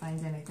 couldn't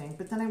find anything.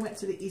 But then I went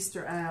to the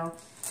Easter aisle,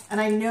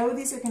 and I know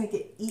these are going to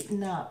get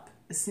eaten up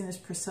as soon as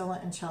Priscilla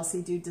and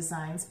Chelsea do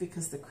designs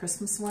because the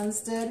Christmas ones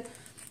did.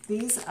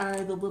 These are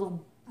the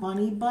little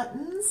bunny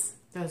buttons.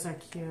 Those are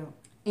cute.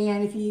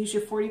 And if you use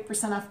your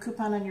 40% off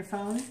coupon on your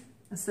phone,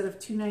 instead of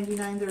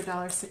 $2.99, they're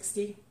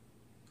 $1.60.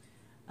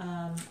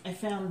 I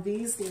found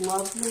these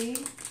lovely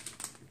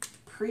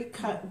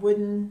pre-cut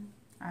wooden.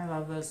 I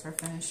love those for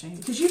finishing.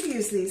 Because you've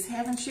used these,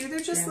 haven't you? They're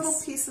just little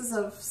pieces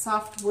of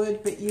soft wood,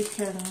 but you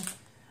can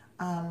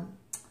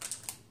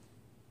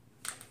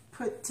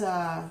put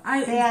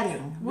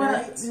batting,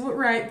 right?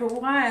 Right, but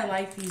why I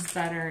like these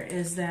better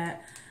is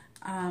that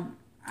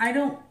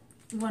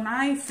when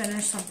I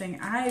finish something,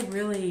 I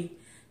really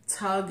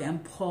tug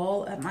and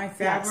pull at my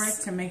fabric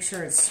to make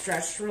sure it's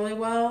stretched really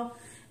well.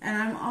 And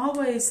I'm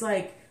always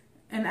like,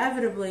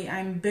 inevitably,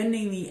 I'm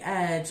bending the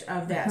edge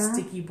of that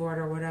sticky board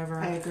or whatever.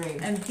 I agree.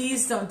 And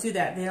these don't do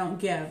that. They don't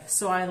give.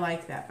 So I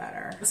like that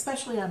better.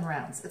 Especially on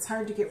rounds. It's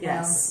hard to get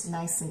rounds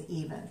nice and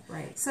even.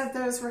 Right. So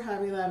those were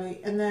Hobby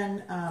Lobby. And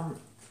then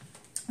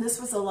this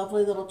was a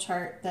lovely little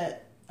chart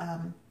that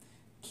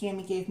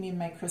Cammie gave me in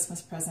my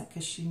Christmas present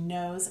because she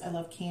knows I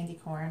love candy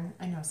corn.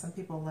 I know some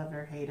people love it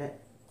or hate it.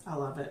 I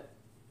love it.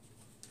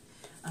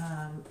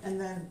 And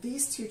then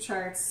these two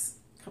charts,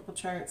 couple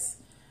charts.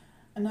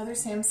 Another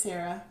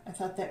Samsara. I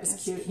thought that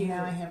was cute.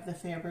 Now I have the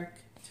fabric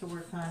to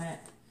work on it.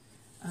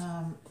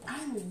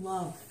 I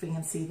love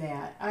fancy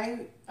that.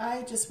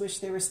 I just wish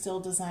they were still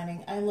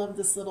designing. I love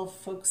this little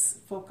folk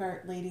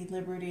art Lady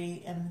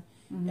Liberty, and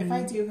if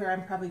I do her,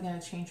 I'm probably going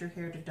to change her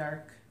hair to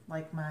dark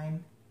like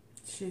mine.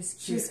 She's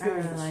cute. She's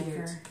very like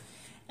her.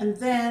 And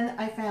then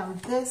I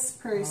found this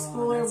Prairie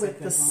Schooler with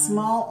the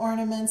small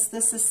ornaments.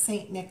 This is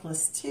St.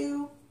 Nicholas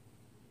too.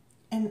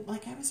 And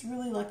like I was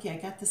really lucky. I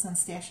got this on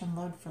Stash and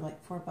Load for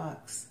like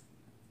 $4.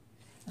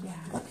 Yeah.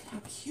 Look at how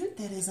cute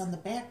that is on the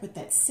back with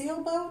that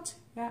sailboat.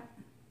 Yeah.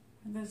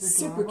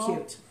 Super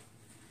cute.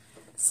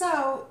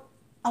 So,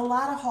 a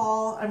lot of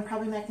haul. I'm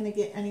probably not going to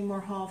get any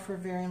more haul for a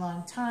very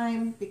long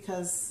time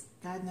because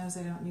God knows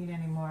I don't need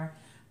any more.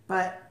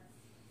 But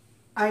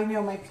I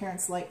know my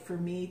parents like for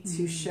me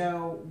to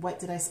show what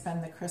did I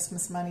spend the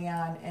Christmas money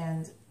on,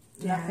 and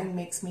nothing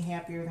makes me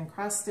happier than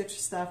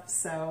cross-stitch stuff.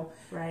 So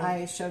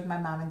I showed my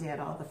mom and dad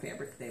all the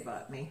fabric they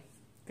bought me.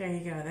 There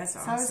you go. That's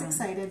awesome. So I was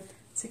excited.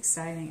 It's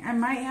exciting. I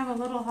might have a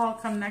little haul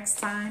come next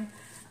time.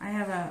 I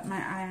have my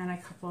eye on a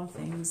couple of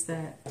things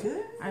that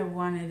I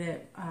wanted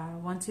it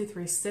 1, 2,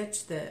 3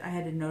 stitch that I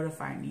had to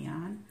notify me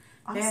on.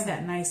 Awesome. They have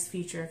that nice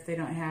feature. If they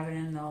don't have it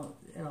in,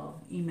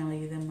 it'll email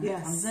you them when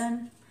it comes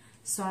in.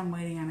 So I'm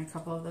waiting on a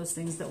couple of those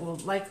things that will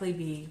likely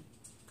be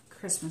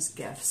Christmas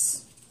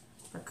gifts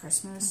for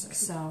Christmas.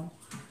 Okay.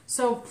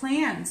 So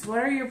plans. What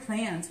are your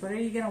plans? What are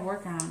you going to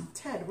work on?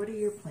 Ted, what are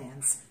your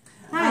plans?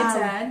 Hi,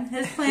 Ted.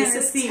 His plan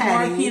is to eat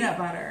more peanut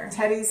butter.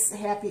 Teddy's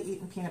happy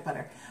eating peanut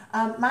butter.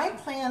 My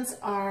plans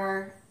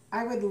are,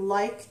 I would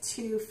like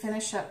to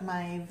finish up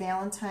my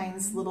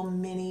Valentine's little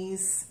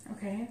minis.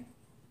 Okay.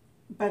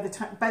 By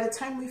the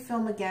time we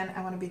film again,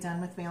 I want to be done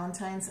with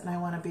Valentine's, and I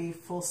want to be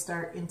full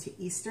start into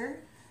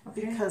Easter.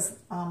 Okay. Because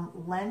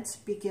Lent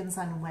begins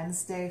on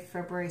Wednesday,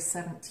 February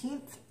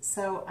 17th.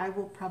 So I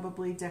will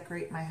probably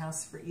decorate my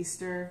house for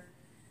Easter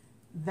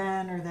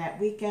then or that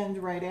weekend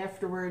right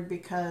afterward,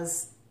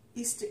 because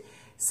Easter.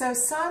 So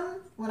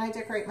when I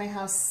decorate my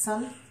house,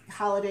 some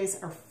holidays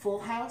are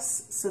full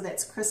house. So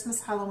that's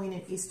Christmas, Halloween,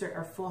 and Easter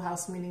are full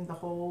house, meaning the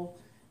whole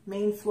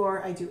main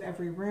floor. I do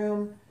every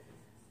room.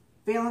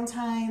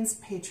 Valentine's,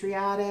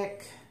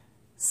 patriotic,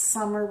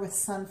 summer with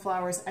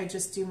sunflowers. I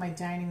just do my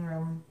dining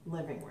room,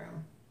 living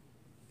room.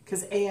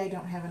 Because A, I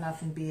don't have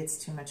enough, and B, it's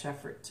too much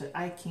effort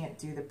I can't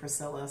do the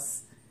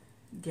Priscilla's.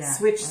 Yeah,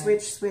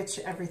 switch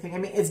everything. I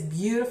mean, as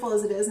beautiful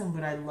as it is, and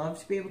would I love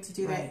to be able to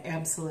do that?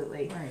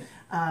 Absolutely.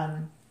 Right.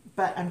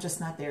 But I'm just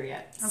not there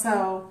yet. Okay.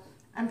 So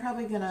I'm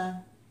probably going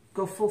to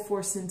go full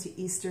force into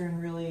Easter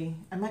and really,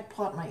 I might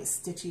pull out my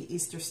stitchy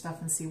Easter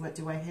stuff and see what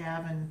do I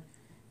have, and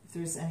if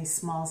there's any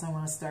smalls I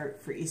want to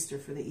start for Easter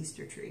for the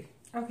Easter tree.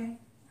 Okay.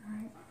 All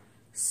right.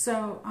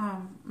 So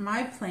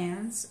my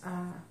plans,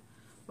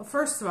 well,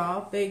 first of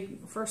all,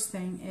 first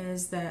thing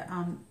is that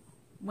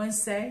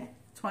Wednesday,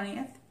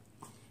 20th,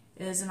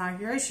 is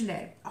Inauguration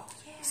Day. Oh,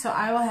 yeah. So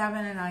I will have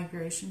an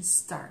inauguration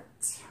start.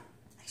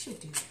 I should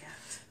do that.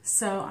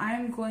 So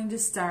I'm going to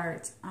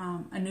start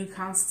a new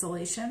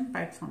constellation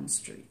by Plum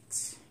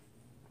Street.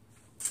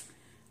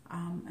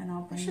 And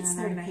I'll bring that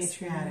start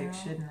patriotic,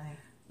 shouldn't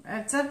I?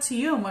 It's up to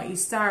you and what you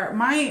start.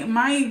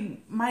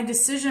 My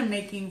decision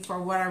making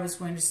for what I was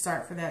going to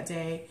start for that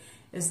day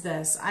is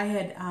this. I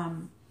had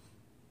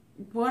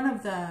one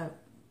of the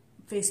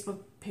Facebook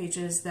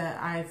pages that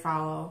I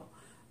follow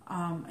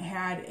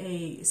had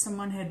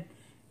someone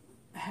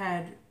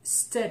had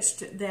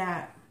stitched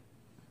that.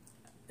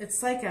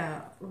 It's like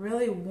a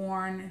really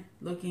worn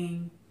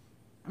looking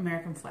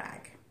American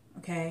flag,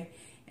 okay?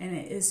 And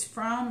it is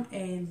from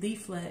a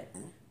leaflet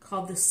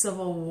called The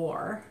Civil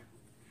War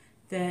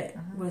that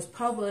was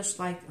published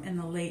like in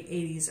the late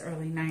 80s,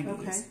 early 90s.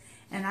 Okay.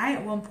 And I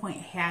at one point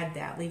had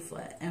that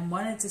leaflet and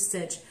wanted to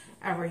stitch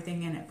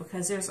everything in it,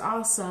 because there's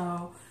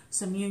also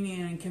some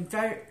Union and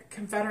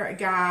Confederate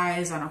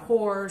guys on a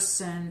horse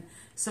and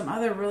some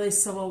other really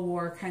Civil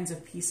War kinds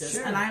of pieces.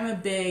 Sure. And I'm a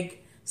big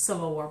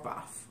Civil War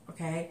buff.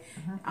 Okay,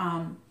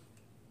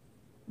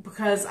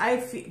 because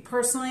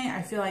personally,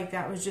 I feel like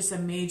that was just a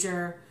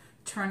major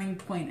turning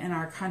point in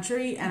our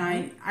country,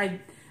 and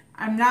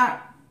I'm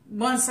not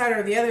one side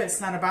or the other.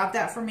 It's not about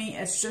that for me.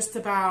 It's just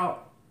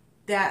about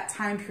that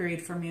time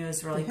period for me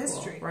was really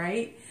cool,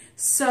 right?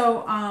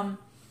 So,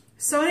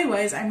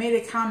 anyways, I made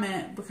a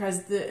comment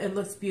because it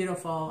looks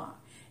beautiful,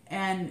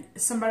 and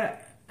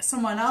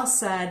someone else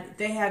said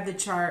they had the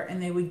chart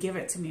and they would give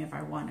it to me if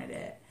I wanted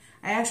it.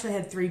 I actually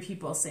had 3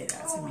 people say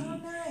that to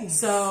me. Nice.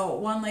 So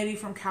one lady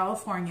from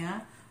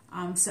California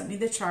sent me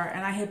the chart,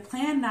 and I had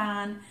planned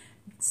on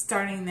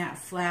starting that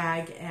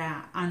flag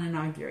on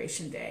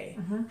Inauguration Day.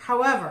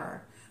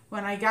 However,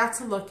 when I got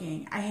to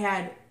looking, I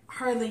had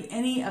hardly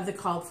any of the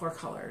called for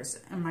colors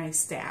in my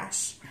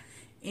stash.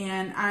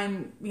 And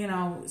I'm,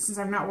 since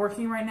I'm not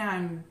working right now,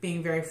 I'm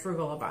being very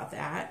frugal about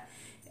that.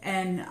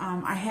 And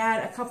I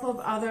had a couple of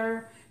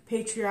other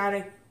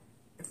patriotic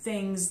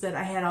things that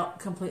I had all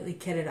completely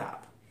kitted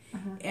up.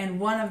 And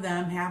one of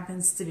them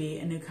happens to be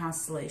a new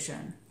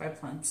constellation by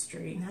Plum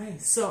Street.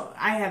 Nice. So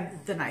I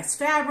had the nice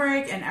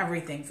fabric and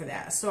everything for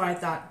that. So I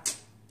thought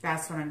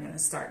that's what I'm going to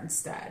start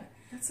instead.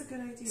 That's a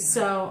good idea.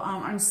 So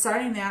I'm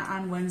starting that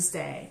on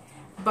Wednesday.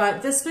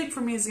 But this week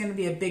for me is going to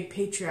be a big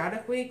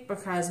patriotic week,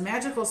 because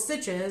Magical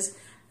Stitches,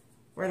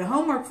 where the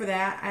homework for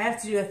that, I have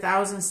to do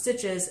 1,000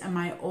 stitches in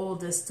my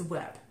oldest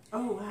whip.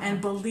 Oh, wow. And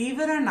believe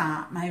it or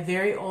not, my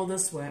very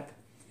oldest whip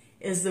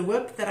is the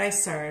whip that I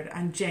started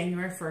on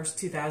January 1st,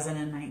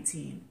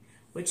 2019,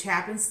 which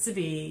happens to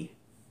be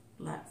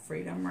Let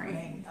Freedom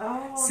Ring.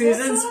 Oh,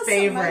 Susan's that's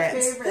favorite. My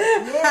favorite.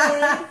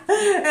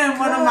 Yay. And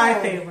one of my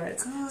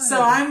favorites. Good.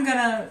 So I'm going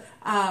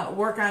to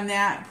work on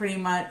that pretty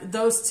much,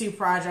 those two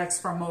projects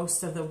for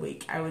most of the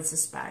week, I would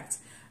suspect.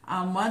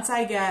 Once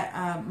I get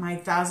my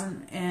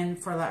 1,000 in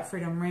for Let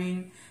Freedom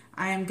Ring,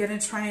 I am going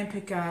to try and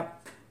pick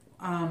up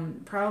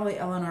probably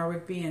Eleanor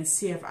Rigby and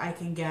see if I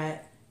can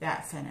get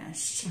that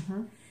finished.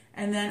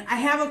 And then I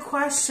have a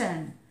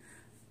question.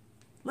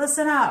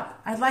 Listen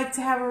up. I'd like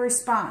to have a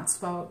response,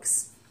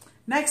 folks.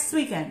 Next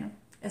weekend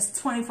is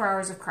 24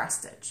 hours of cross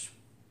stitch.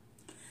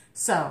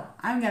 So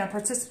I'm going to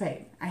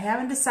participate. I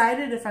haven't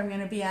decided if I'm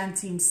going to be on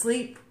Team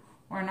Sleep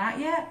or not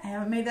yet. I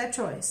haven't made that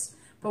choice.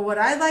 But what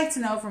I'd like to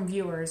know from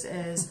viewers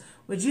is,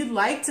 would you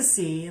like to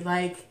see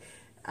like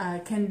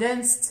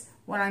condensed,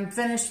 when I'm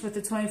finished with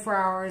the 24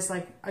 hours,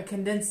 like a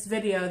condensed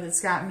video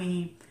that's got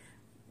me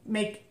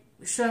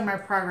showing my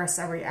progress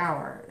every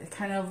hour,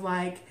 kind of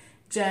like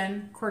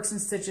Jen Quirks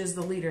and Stitches,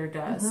 the leader,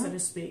 does, so to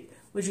speak.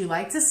 Would you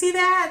like to see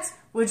that?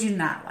 Would you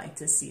not like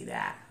to see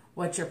that?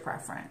 What's your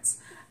preference?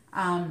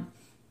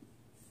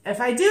 If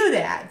I do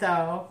that,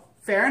 though,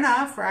 fair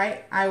enough,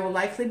 right? I will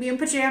likely be in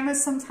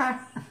pajamas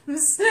sometimes.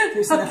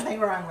 There's nothing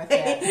wrong with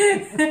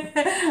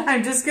that.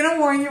 I'm just going to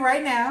warn you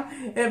right now.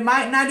 It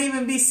might not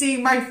even be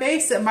seeing my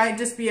face. It might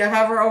just be a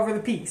hover over the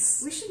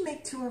piece. We should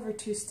make 2 over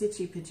 2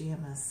 stitchy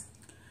pajamas.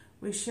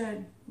 We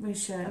should. We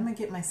should. I'm going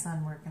to get my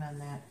son working on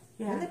that.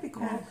 Yeah. Wouldn't that be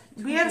cool?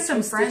 Yeah. We have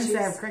some friends stitches.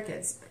 that have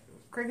crickets.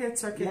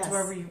 Crickets or kids,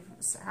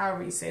 Yes.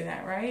 however you say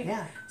that, right?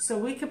 Yeah. So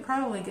we could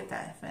probably get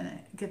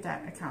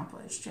that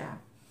accomplished, yeah.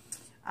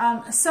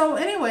 So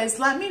anyways,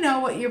 let me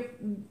know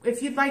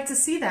if you'd like to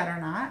see that or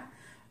not.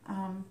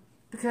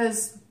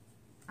 Because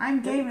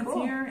I'm game if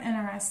you're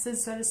interested,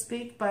 so to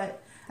speak,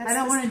 but I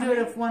don't want to do it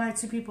if 1 or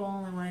 2 people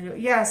only want to do it.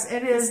 Yes,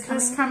 it is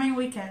this coming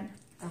weekend.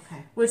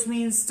 Okay. Which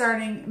means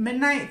starting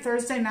midnight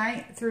Thursday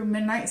night through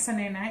midnight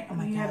Sunday night. Oh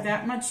my we God. have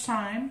that much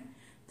time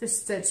to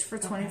stitch for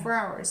 24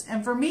 hours.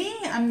 And for me,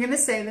 I'm going to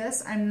say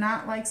this, I'm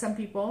not like some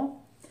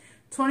people.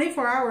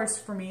 24 hours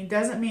for me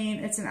doesn't mean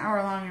it's an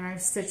hour long and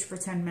I've stitched for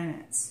 10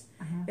 minutes.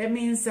 It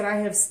means that I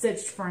have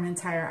stitched for an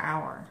entire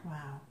hour.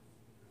 Wow.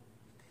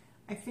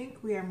 I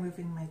think we are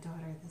moving my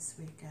daughter this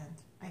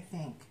weekend. I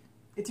think.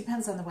 It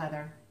depends on the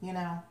weather, you know.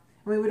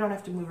 I mean, we don't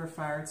have to move her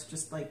far. It's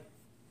just like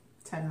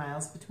 10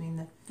 miles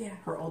between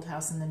her old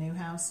house and the new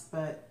house,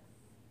 but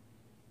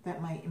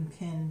that might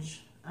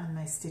impinge on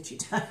my stitchy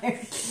time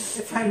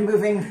if I'm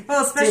moving.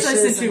 Well, especially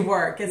since you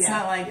work. It's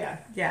not like,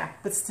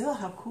 But still,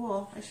 how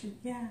cool. I should,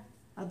 yeah.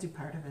 I'll do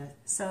part of it.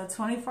 So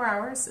 24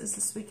 hours is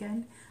this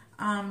weekend.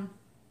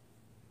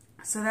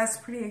 So that's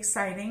pretty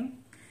exciting.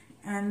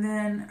 And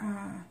then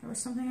there was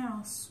something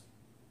else.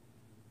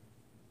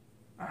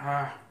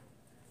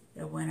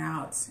 It went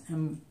out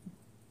and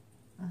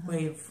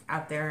wave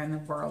out there in the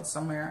world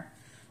somewhere.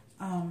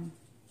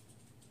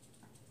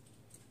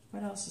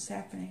 What else is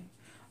happening?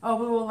 Oh,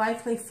 we will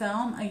likely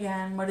film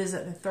again. What is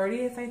it? The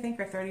 30th, I think,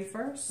 or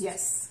 31st?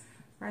 Yes.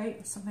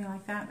 Right? Something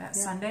like that. That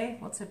Sunday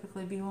will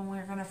typically be when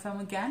we're going to film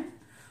again.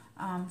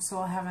 So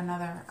I'll have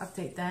another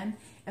update then.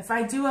 If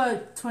I do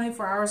a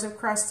 24 hours of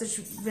cross stitch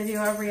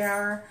video every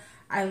hour,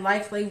 I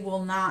likely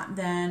will not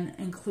then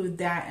include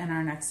that in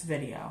our next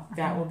video.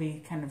 That will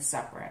be kind of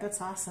separate.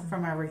 That's awesome.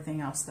 From everything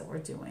else that we're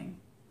doing.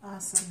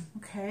 Awesome.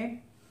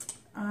 Okay.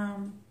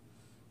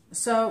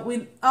 So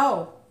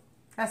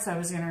that's what I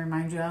was going to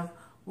remind you of.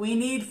 We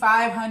need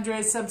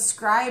 500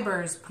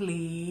 subscribers,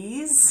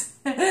 please.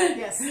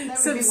 Yes, that would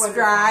subscribe, be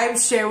wonderful.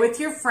 share with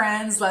your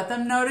friends, let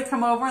them know to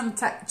come over and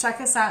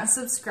check us out and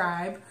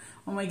subscribe.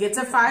 When we get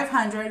to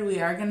 500,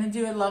 we are going to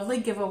do a lovely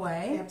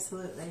giveaway.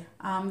 Absolutely.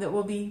 That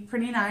will be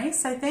pretty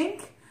nice, I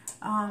think.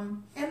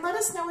 And let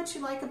us know what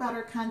you like about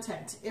our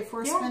content. If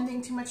we're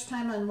spending too much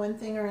time on one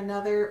thing or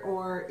another,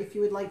 or if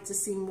you would like to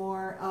see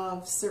more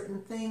of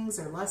certain things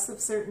or less of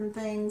certain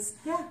things,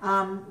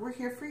 we're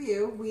here for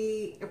you.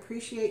 We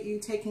appreciate you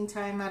taking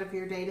time out of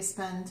your day to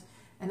spend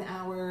an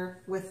hour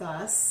with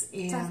us,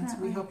 and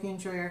we hope you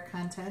enjoy our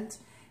content.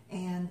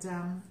 And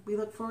we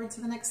look forward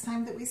to the next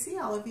time that we see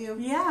all of you.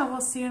 Yeah,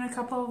 we'll see you in a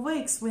couple of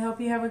weeks. We hope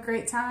you have a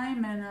great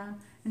time and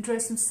enjoy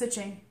some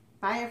stitching.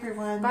 Bye,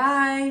 everyone.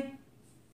 Bye.